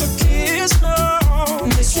felt a kiss, no,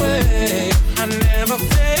 this way. I never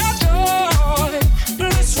felt joy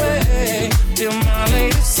this way. Till my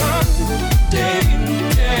lady Sunday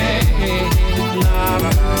came. La la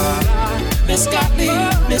la la. Miss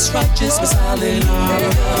Gottlieb, Miss Righteous, Miss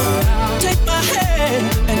Hallelujah. Take my hand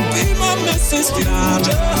and be my Mrs.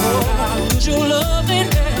 Future. 'Cause your loving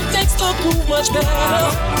makes the groove much better.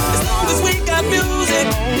 As long as we got music,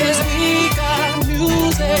 yes we got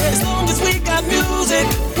music. As long as we got music,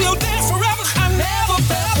 we'll dance forever. I never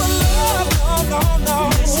felt a love, no, no, no,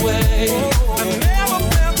 this way. I never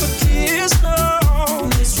felt a kiss, no,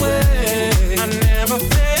 this way. I never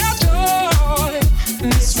felt joy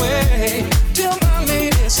this way. Till my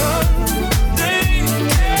lady Sunday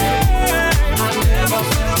came. I never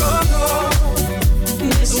felt a love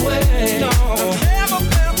this way. No, I never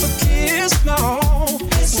felt a kiss, no,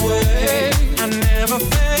 this way. I never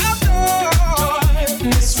felt joy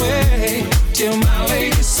this way. Till my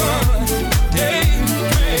lady Sunday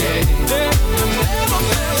came. I never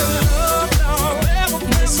felt love, no, never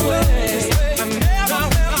this way. I never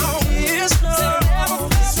felt a kiss, no,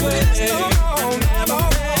 this way. I never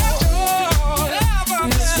felt joy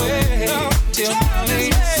this way. Till my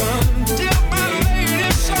lady Sunday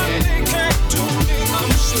came to me.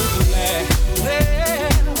 I'm so glad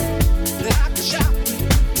that I could shout.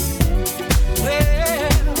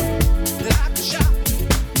 That I could shout.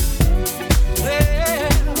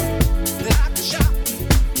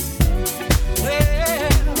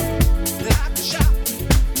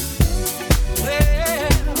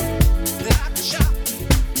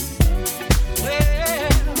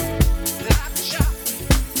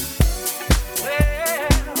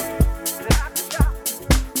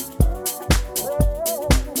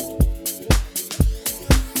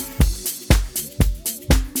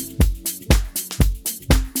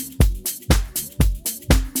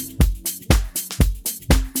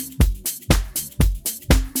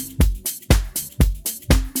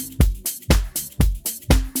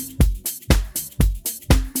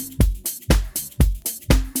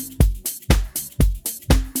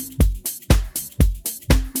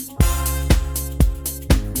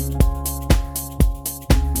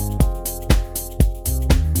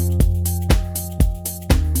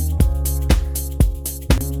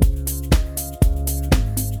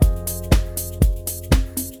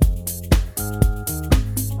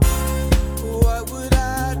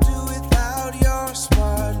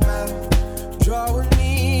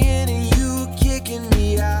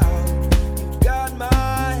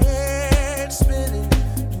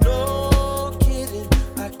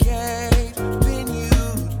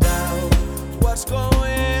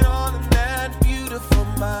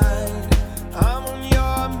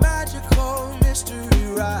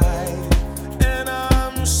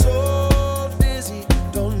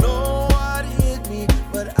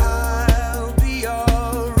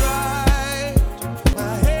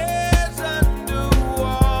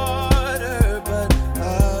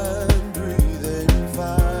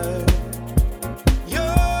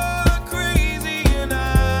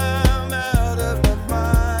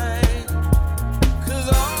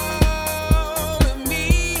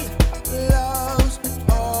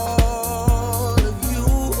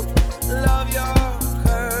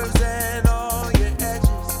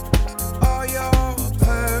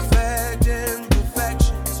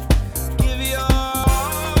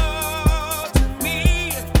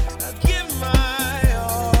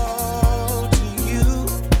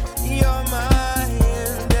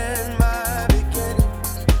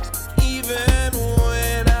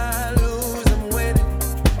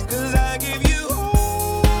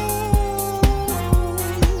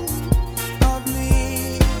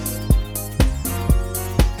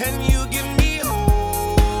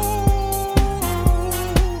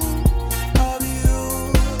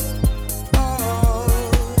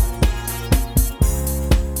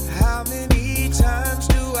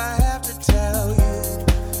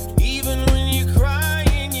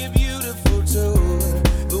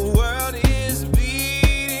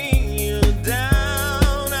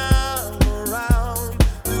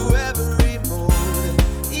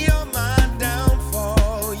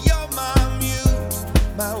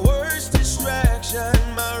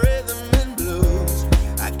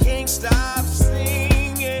 can't stop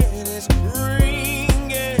singing. It's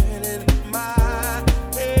ringing in my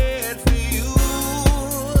head for you.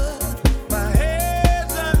 My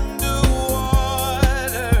head's underwater,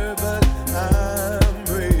 but I'm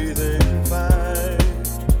breathing fine.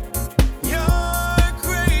 You're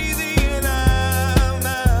crazy and I'm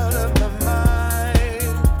out of my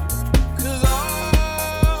mind. 'Cause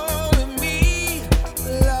all of me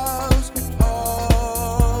loves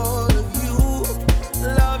all of you.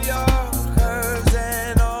 Love your curves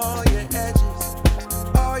and all your edges,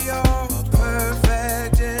 all your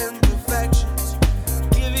perfect imperfections.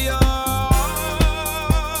 Give your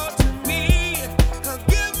all to me. I'll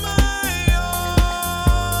give my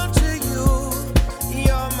all to you.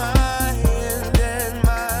 You're my end and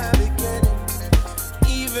my beginning.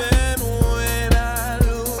 Even when I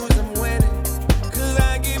lose, I'm winning. 'Cause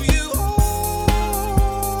I give you all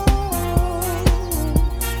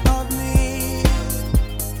of me,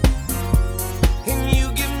 and you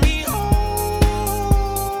give me all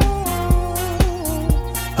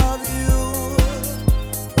of you.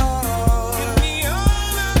 Give me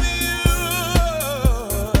all of you.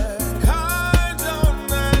 Cards on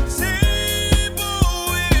the table,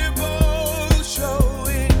 we're both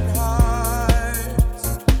showing hearts.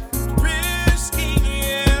 Risking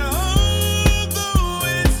it, although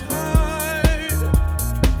it's hard.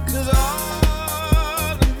 'Cause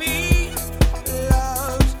all of me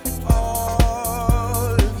loves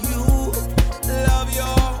all of you. Love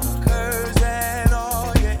your curves and all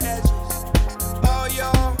your edges, all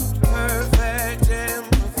your perfect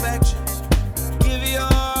imperfections. Give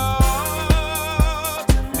your all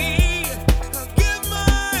to me. I'll give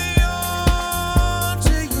my all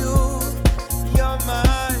to you. You're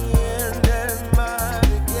my end and my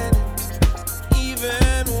beginning.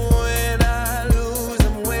 Even when I lose,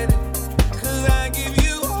 I'm winning. 'Cause I give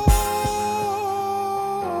you all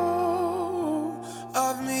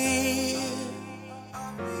of me,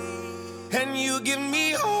 and you give me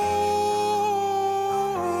all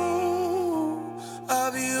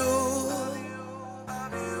of you.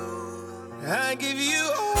 I give you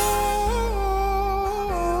all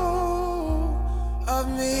of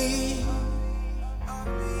me,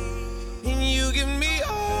 and you give me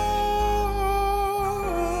all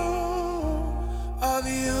of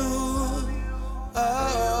you.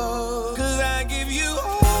 Oh, 'cause I give you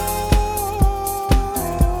all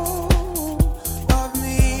of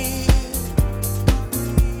me,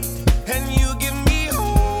 and you give me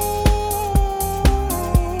all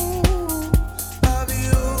of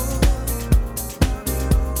you.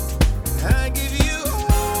 I give you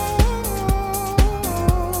all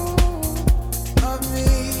of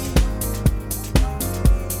me,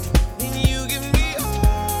 and you give me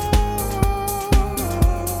all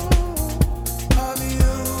of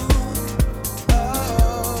you.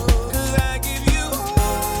 Oh, 'cause I give you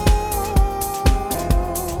all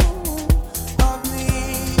of me,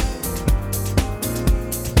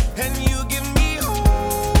 and you give me all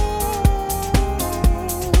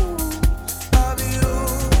of you.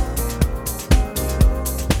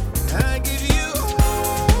 I give you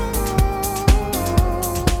all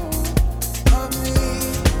of me,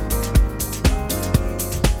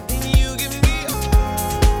 and you give me all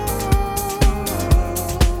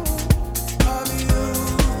of you.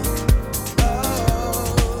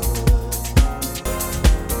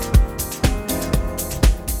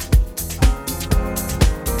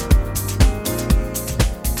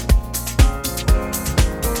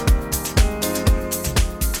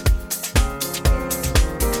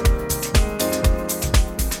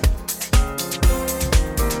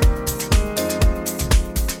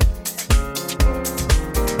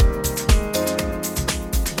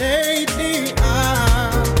 Lately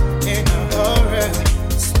I'm in a hurry.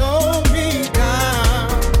 Slow me down,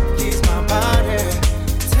 please my body.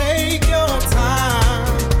 Take your time,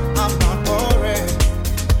 I'm not worried.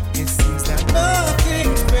 It seems that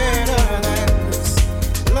nothing's better than this.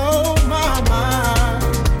 Blow my mind,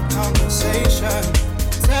 conversation.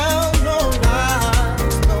 Tell no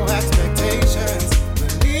lies, no expectations.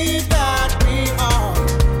 Believe that we are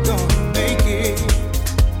gonna make it.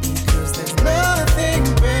 'Cause there's nothing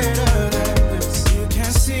better than this. You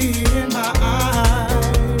can see it in my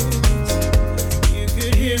eyes. You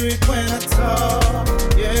could hear it when I talk.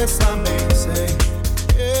 Yes, I may say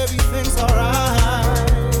everything's alright.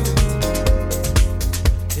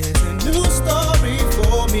 There's a new story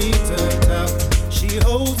for me to tell. She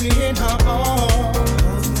holds me in her arms.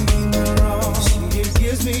 She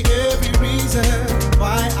gives me every reason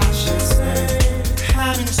why I should stay.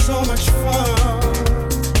 Having so much fun.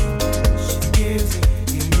 She gives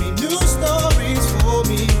me new stories for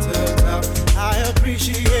me to tell. I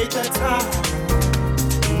appreciate the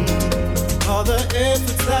the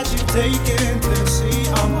efforts that you've taken to see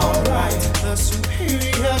I'm alright. The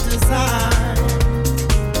superior design.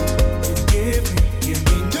 Give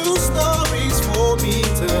me new stories for me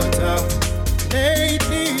to tell.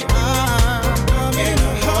 Lately I'm in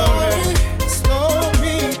a hurry. Slow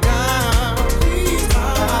me down, please.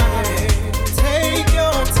 Take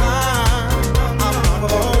your time. I'm not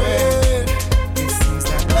worried. It seems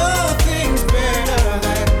that nothing's better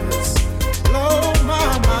than this. Blow my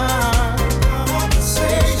mind.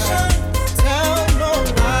 Conversation. Tell no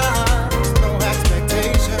lies, no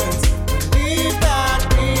expectations. Believe that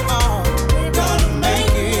we're gonna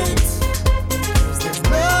make it. 'Cause there's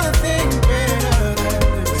nothing better than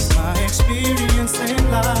this. My experience in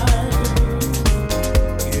life.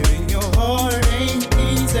 Giving your heart ain't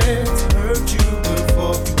easy. It's hurt you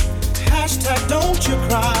before. Hashtag don't you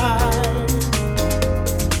cry.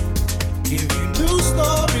 Give you new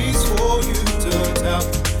stories for you to tell.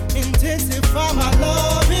 Intensify my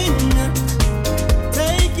loving.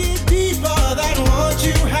 Take it deeper than what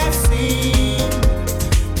you have seen.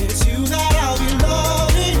 It's you that I'll be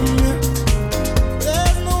loving.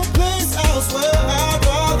 There's no place else where I'd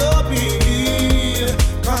rather be.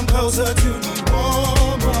 Come closer to me,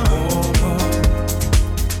 woman.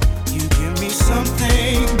 You give me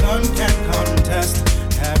something none can contest.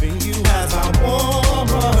 Having you as our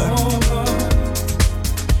woman.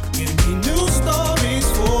 Give me new stories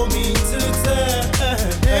for me to tell.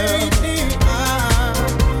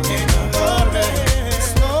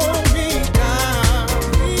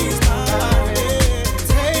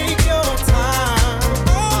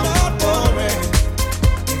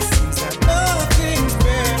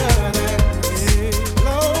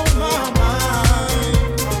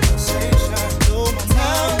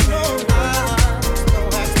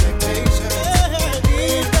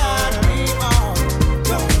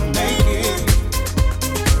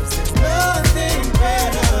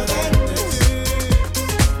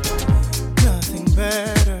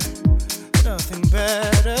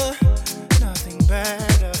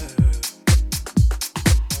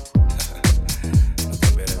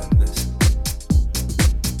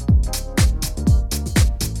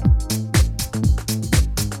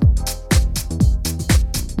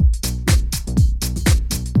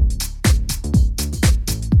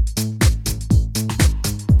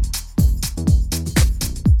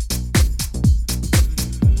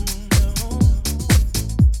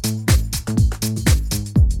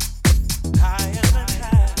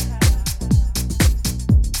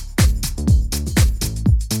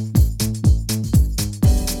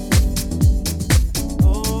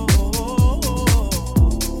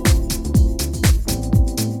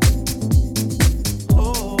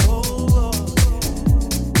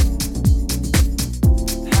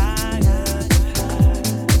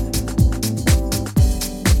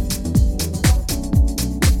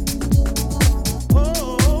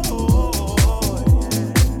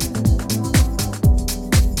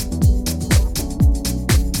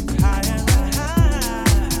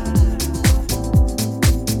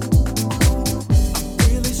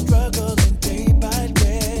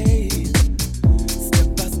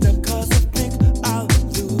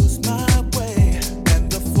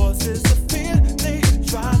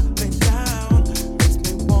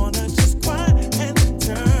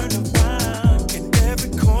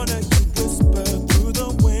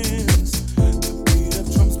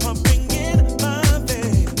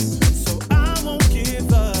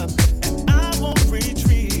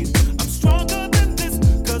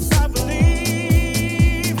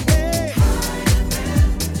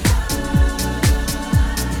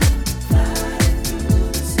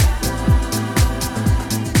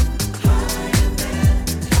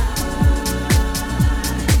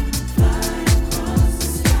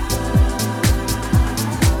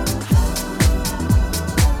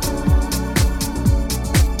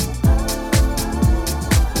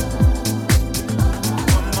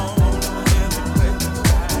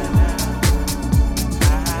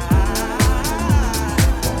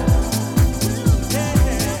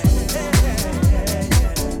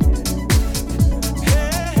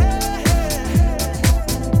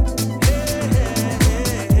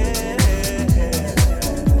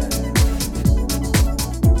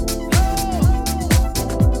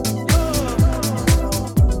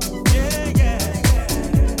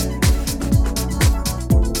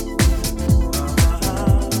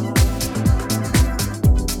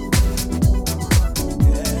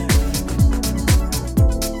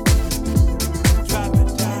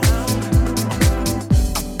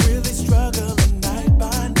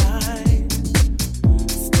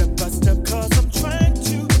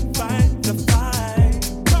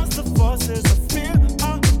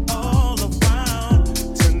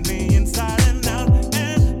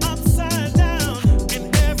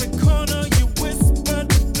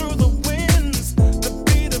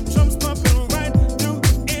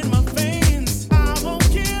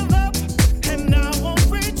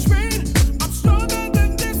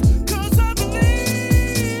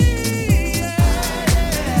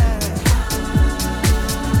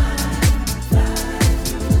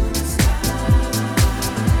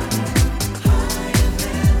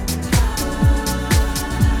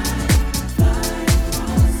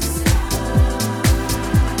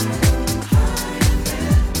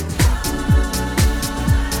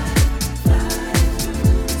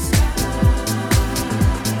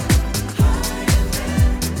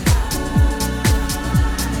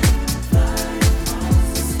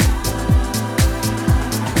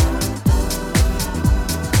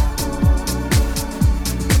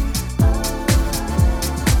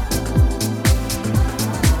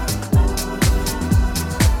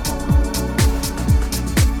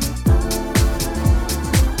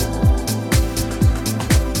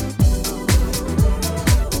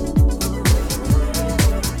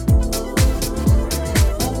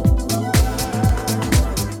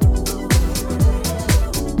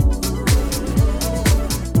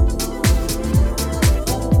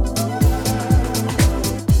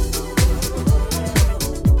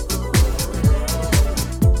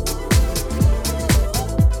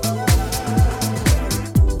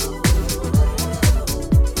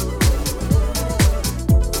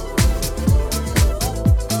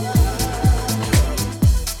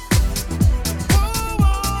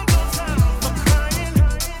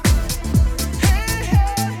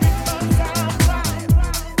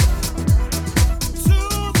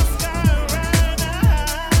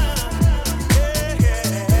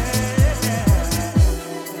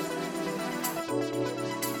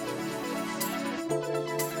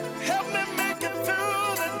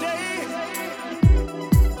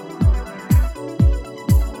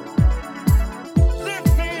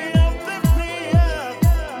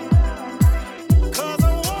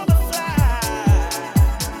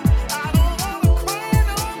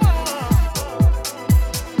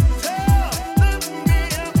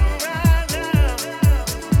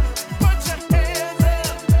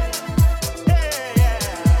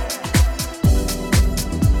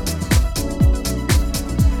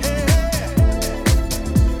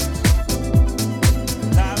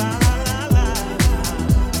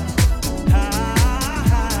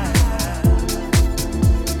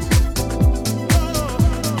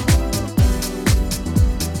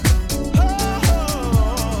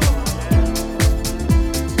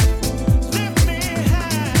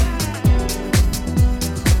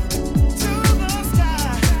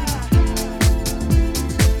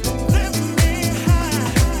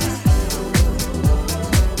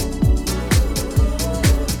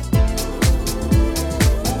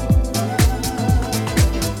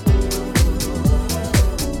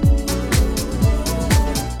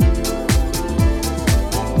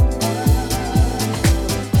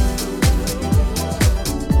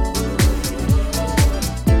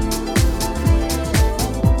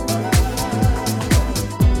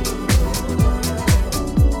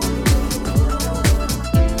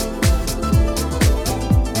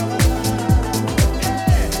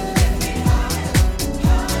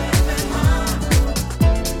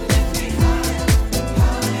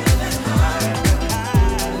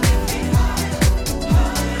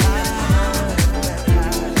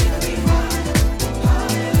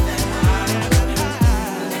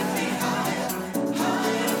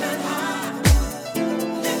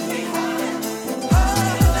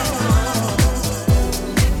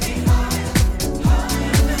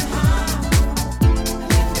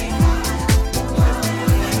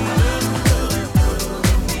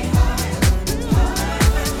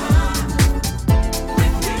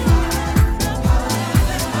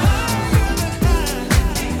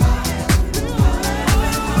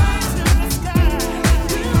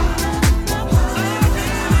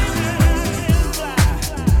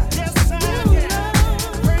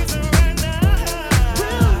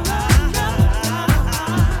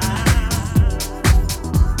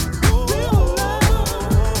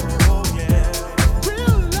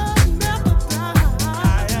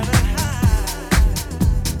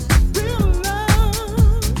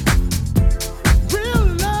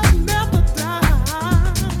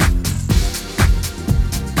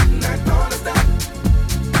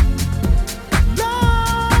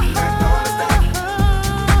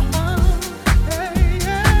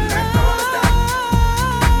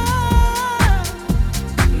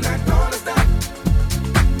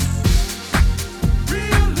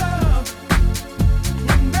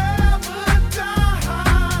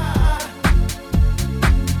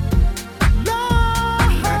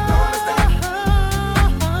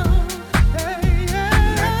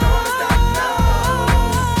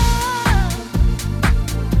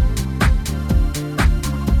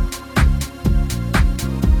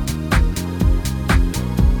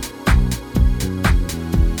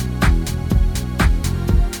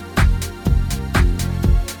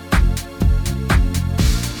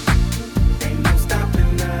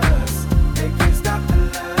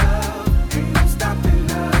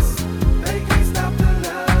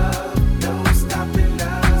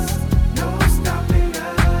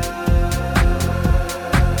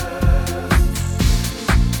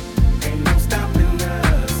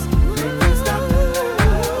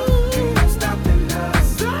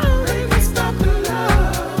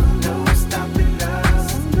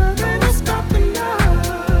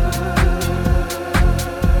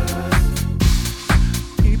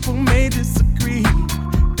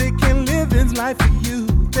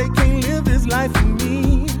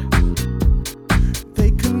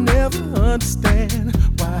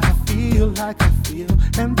 like I feel,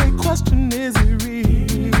 and they question, is it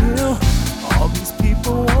real? All these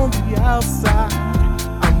people on the outside,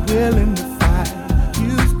 I'm willing to fight.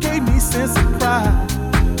 You gave me sense of pride.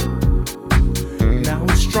 Now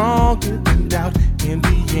it's stronger than doubt in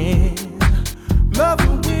the end. Love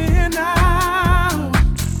will win out.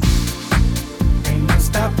 Ain't no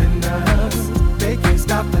stopping us. They can't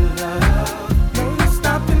stop the love. No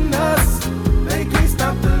stopping us. They can't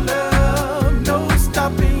stop the love. No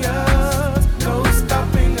stopping us. No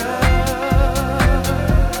stopping us.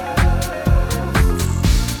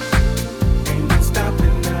 Ain't no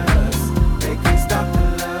stopping us. They can't stop the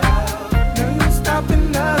love. No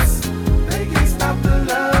stopping us. They can't stop the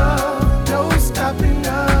love. No stopping us.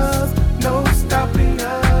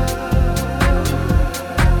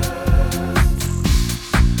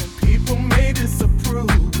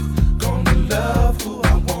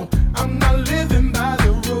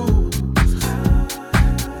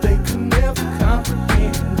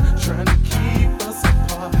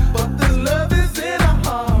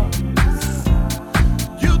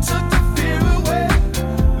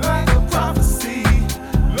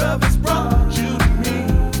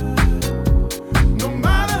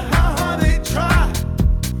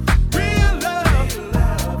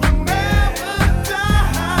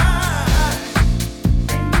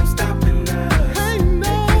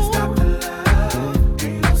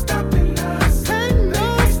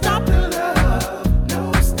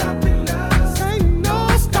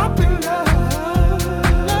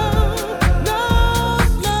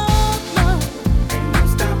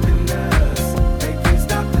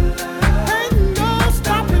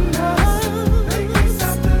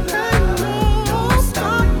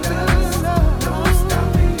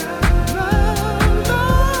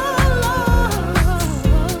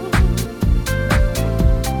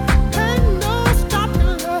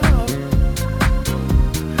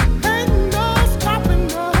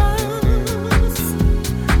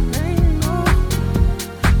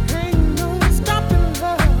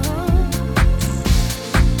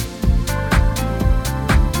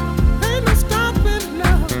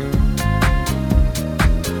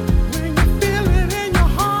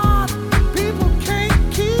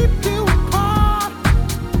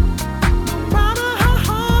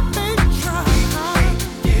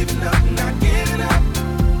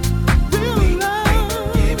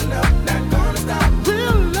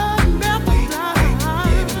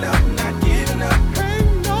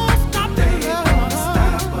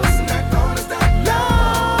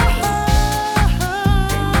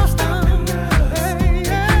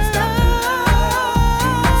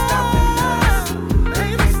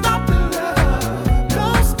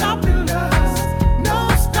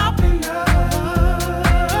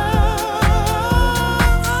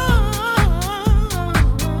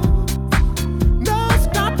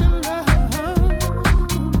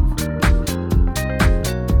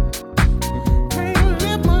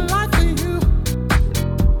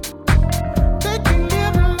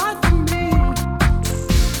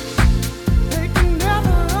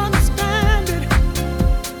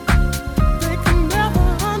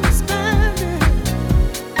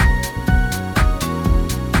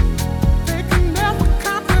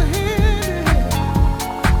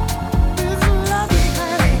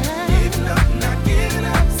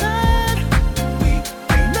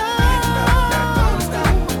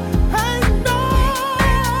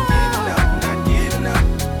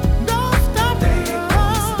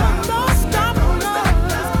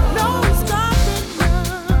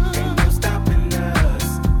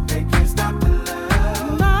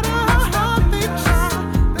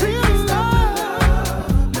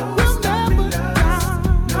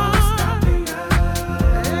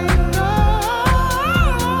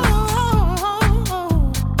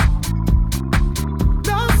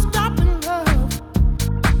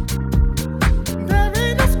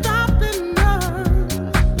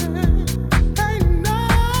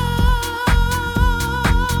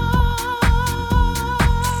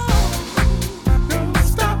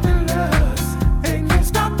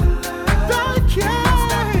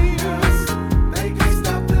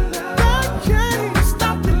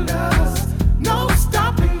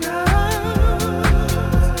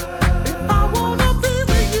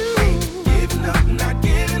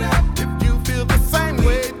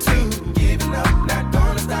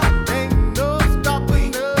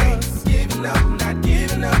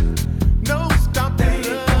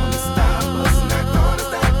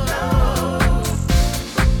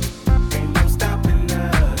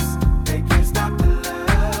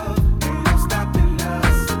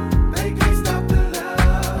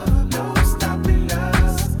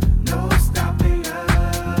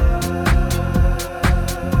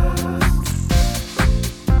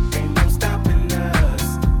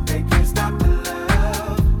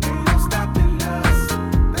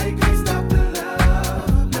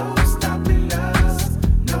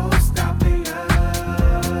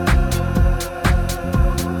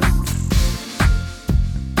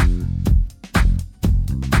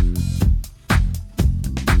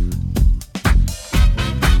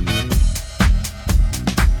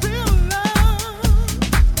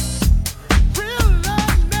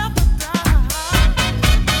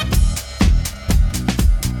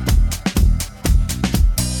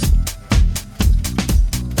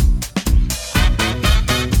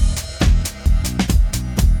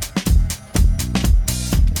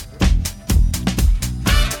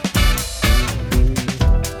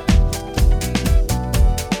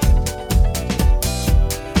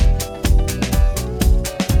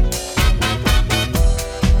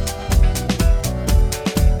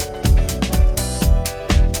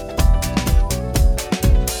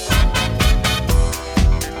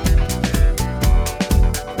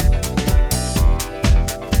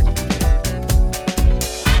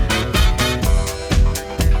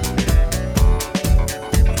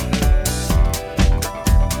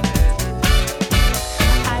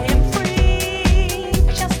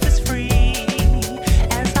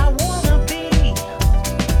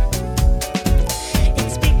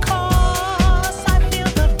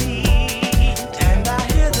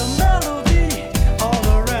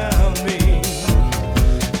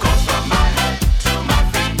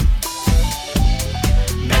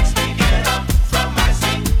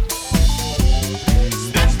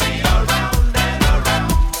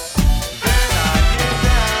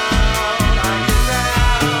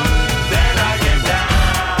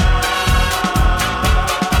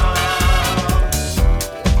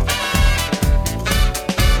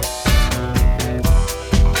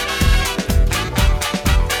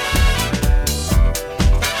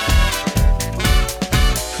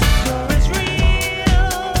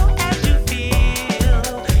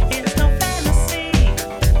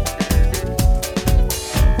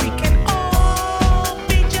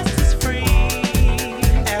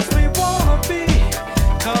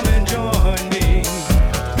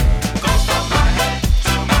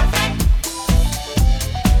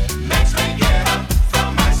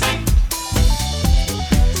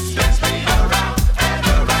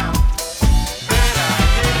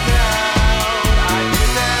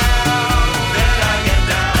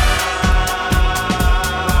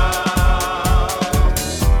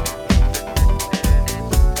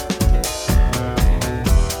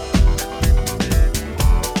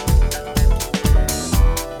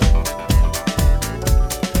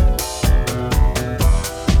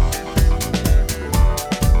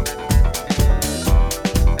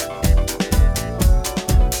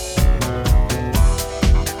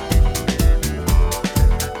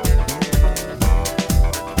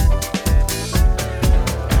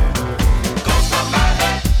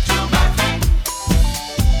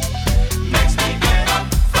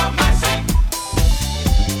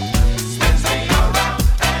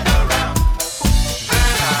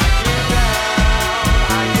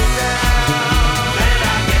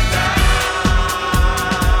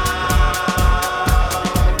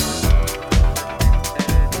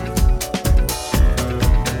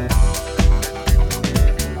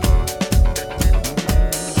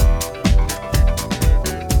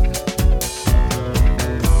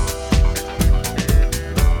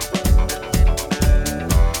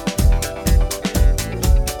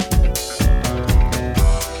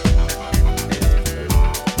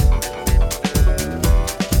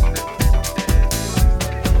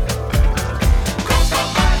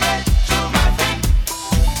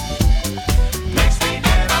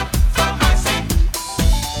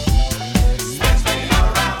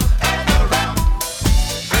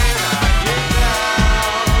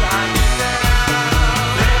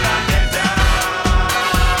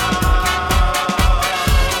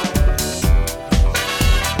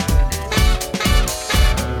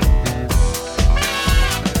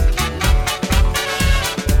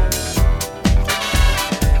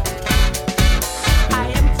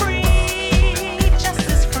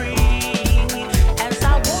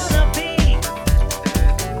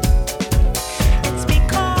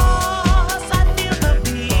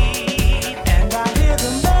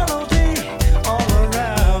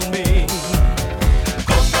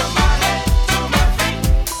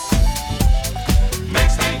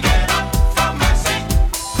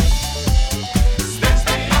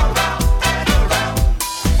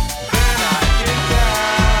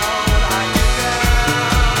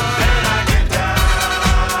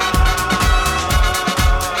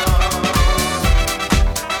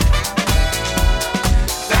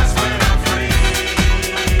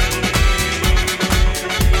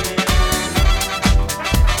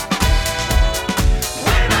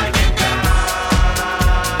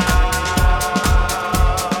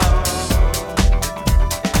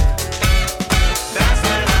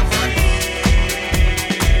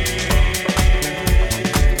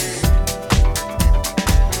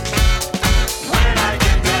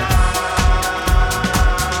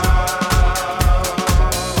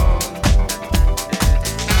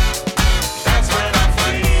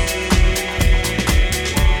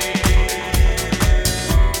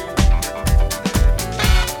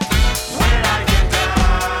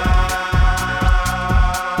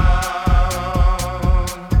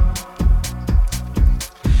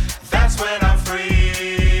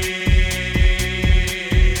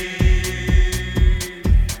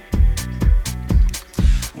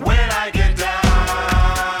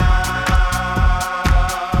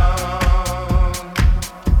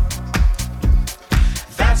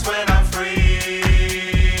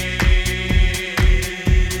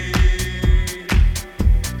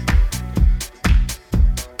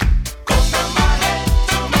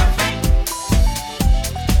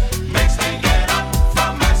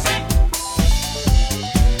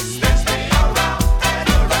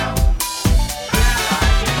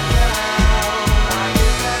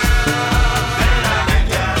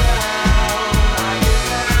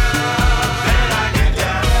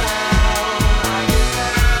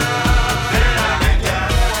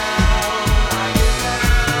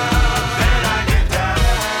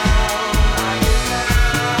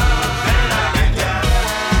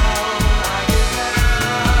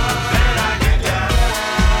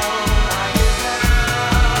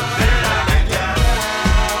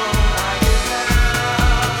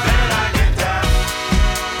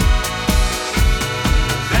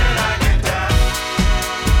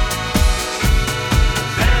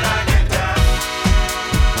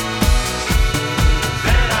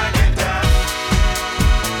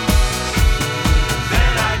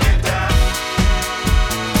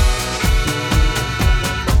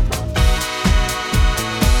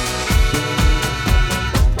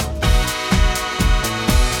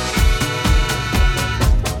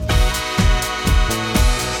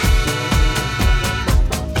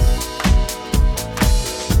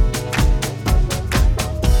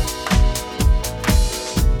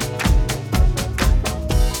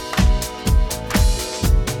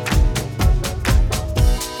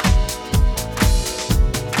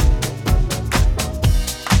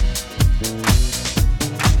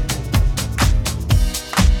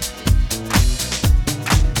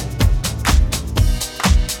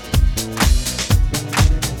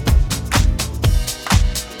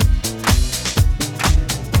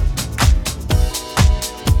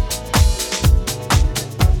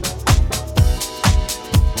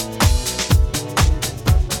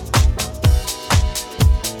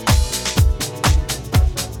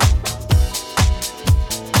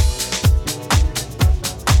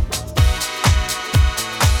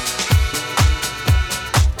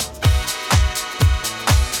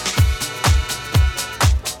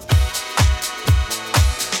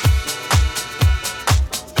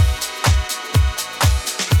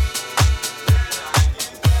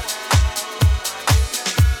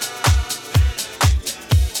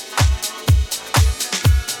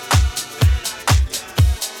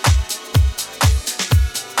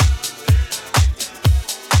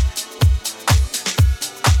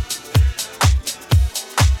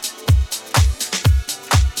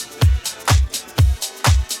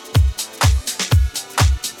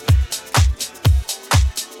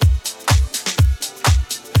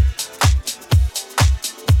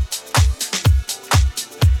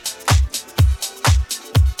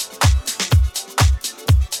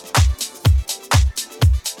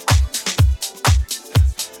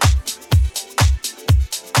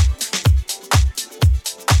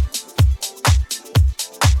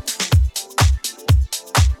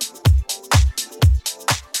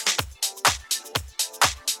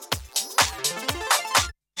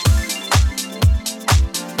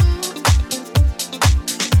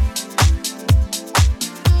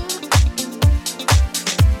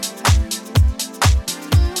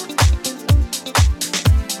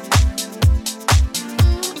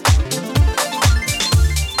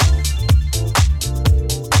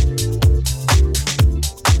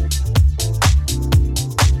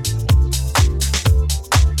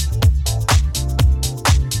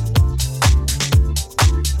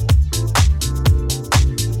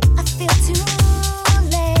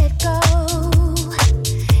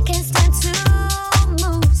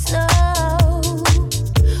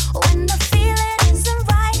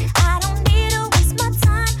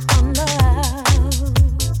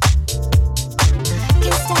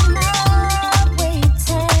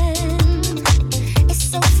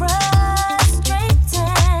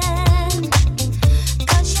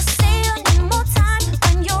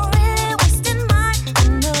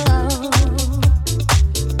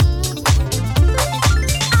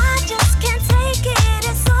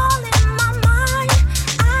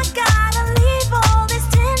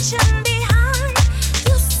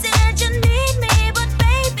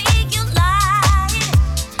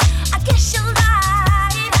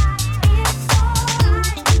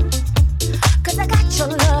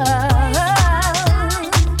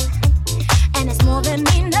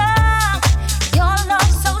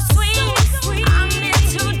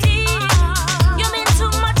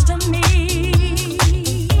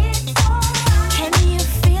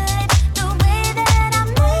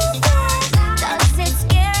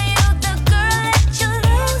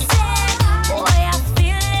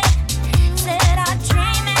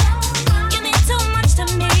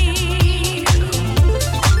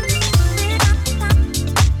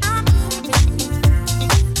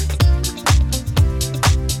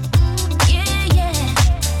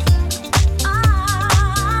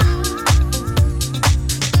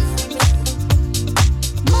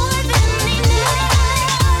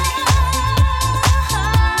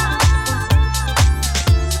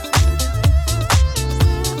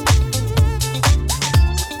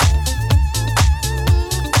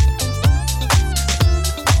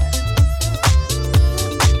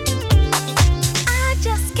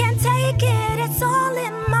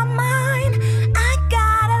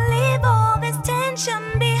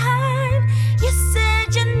 behind. You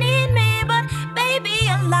said you need me, but baby,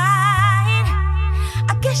 you lied.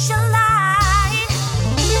 I guess you lied.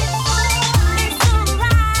 It's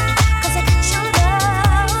alright, 'cause I got your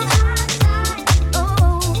love.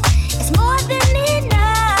 Ooh, it's more than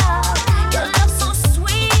enough. Your love so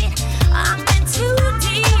sweet, I'm in too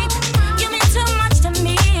deep. You mean too much to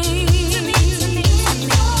me.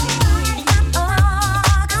 Oh,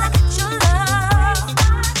 'cause I got your love,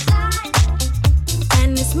 and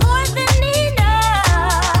it's more than enough.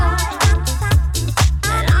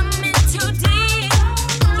 And I'm in too deep.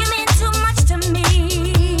 You mean too much to me.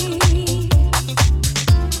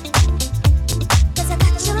 'Cause I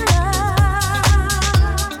got your love,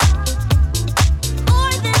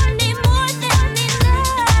 more than enough.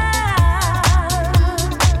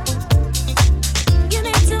 You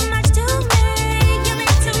mean too much to me. You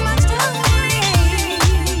mean too much to me.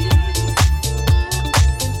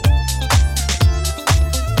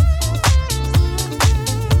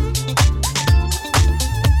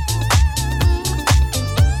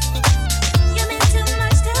 You mean too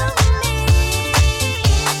much to me.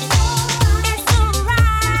 It's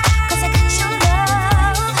alright, 'cause I got your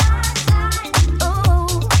love. Ooh,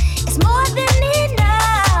 it's more than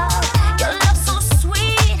enough. Your love so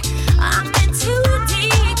sweet, I'm in too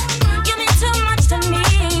deep. You mean too much to me.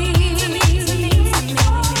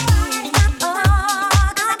 Oh,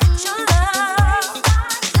 'cause I got your love,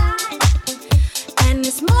 and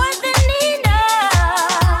it's more than enough.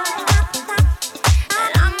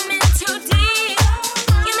 And I'm in too deep.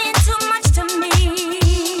 You mean too much to me.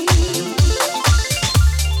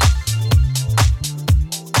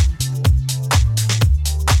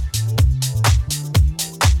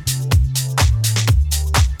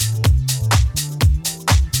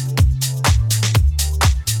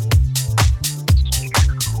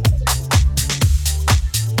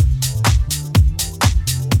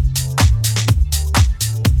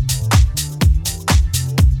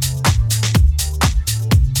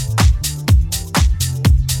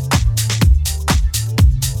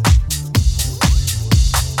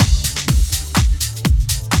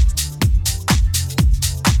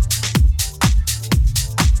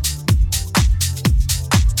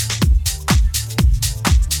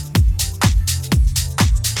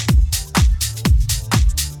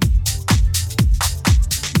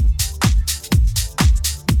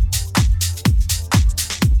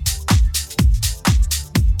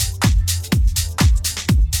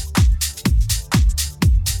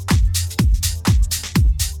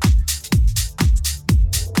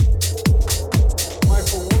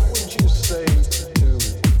 Michael, what would you say to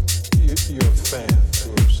your fans who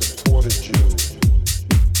have supported you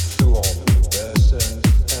through all of this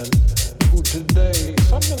and who today,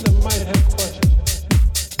 some of them might have questions?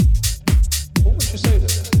 What would you say to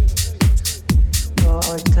them? Well, I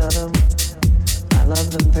would tell them I love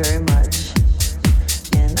them very much,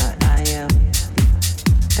 and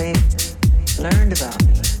they learned about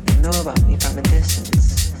me and know about me from a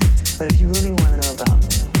distance. But if you really want to know about me,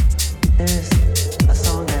 there's a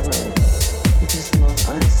song I wrote, which is the most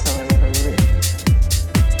honest song I've ever written.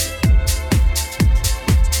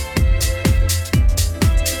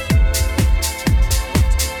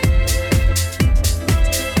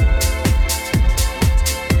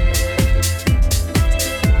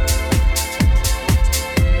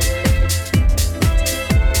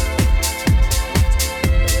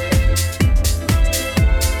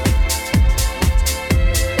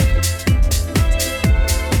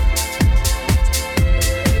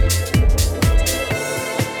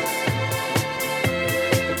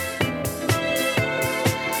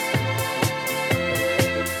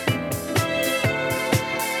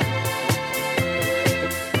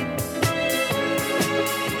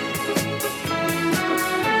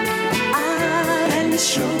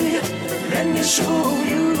 Let me show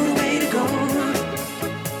you the way to go.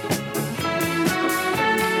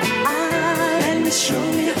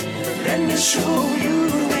 Let me show you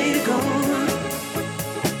the way to go.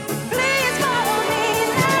 Please follow me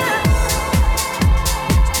now.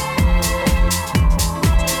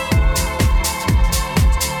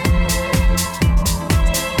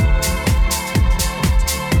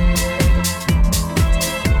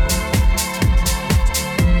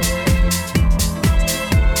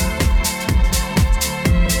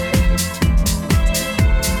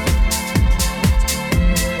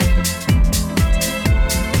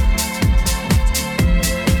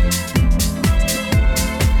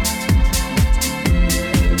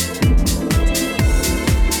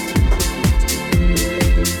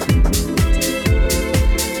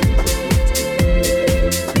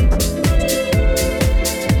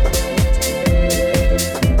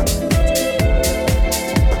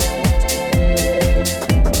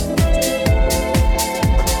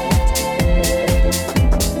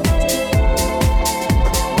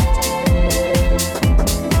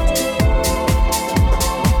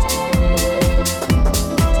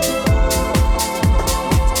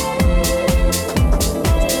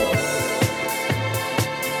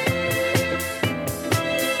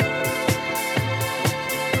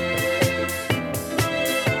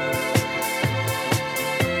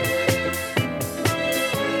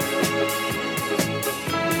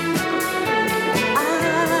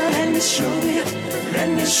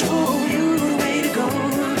 show you the way to go.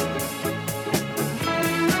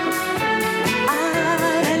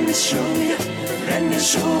 Let me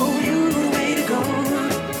show you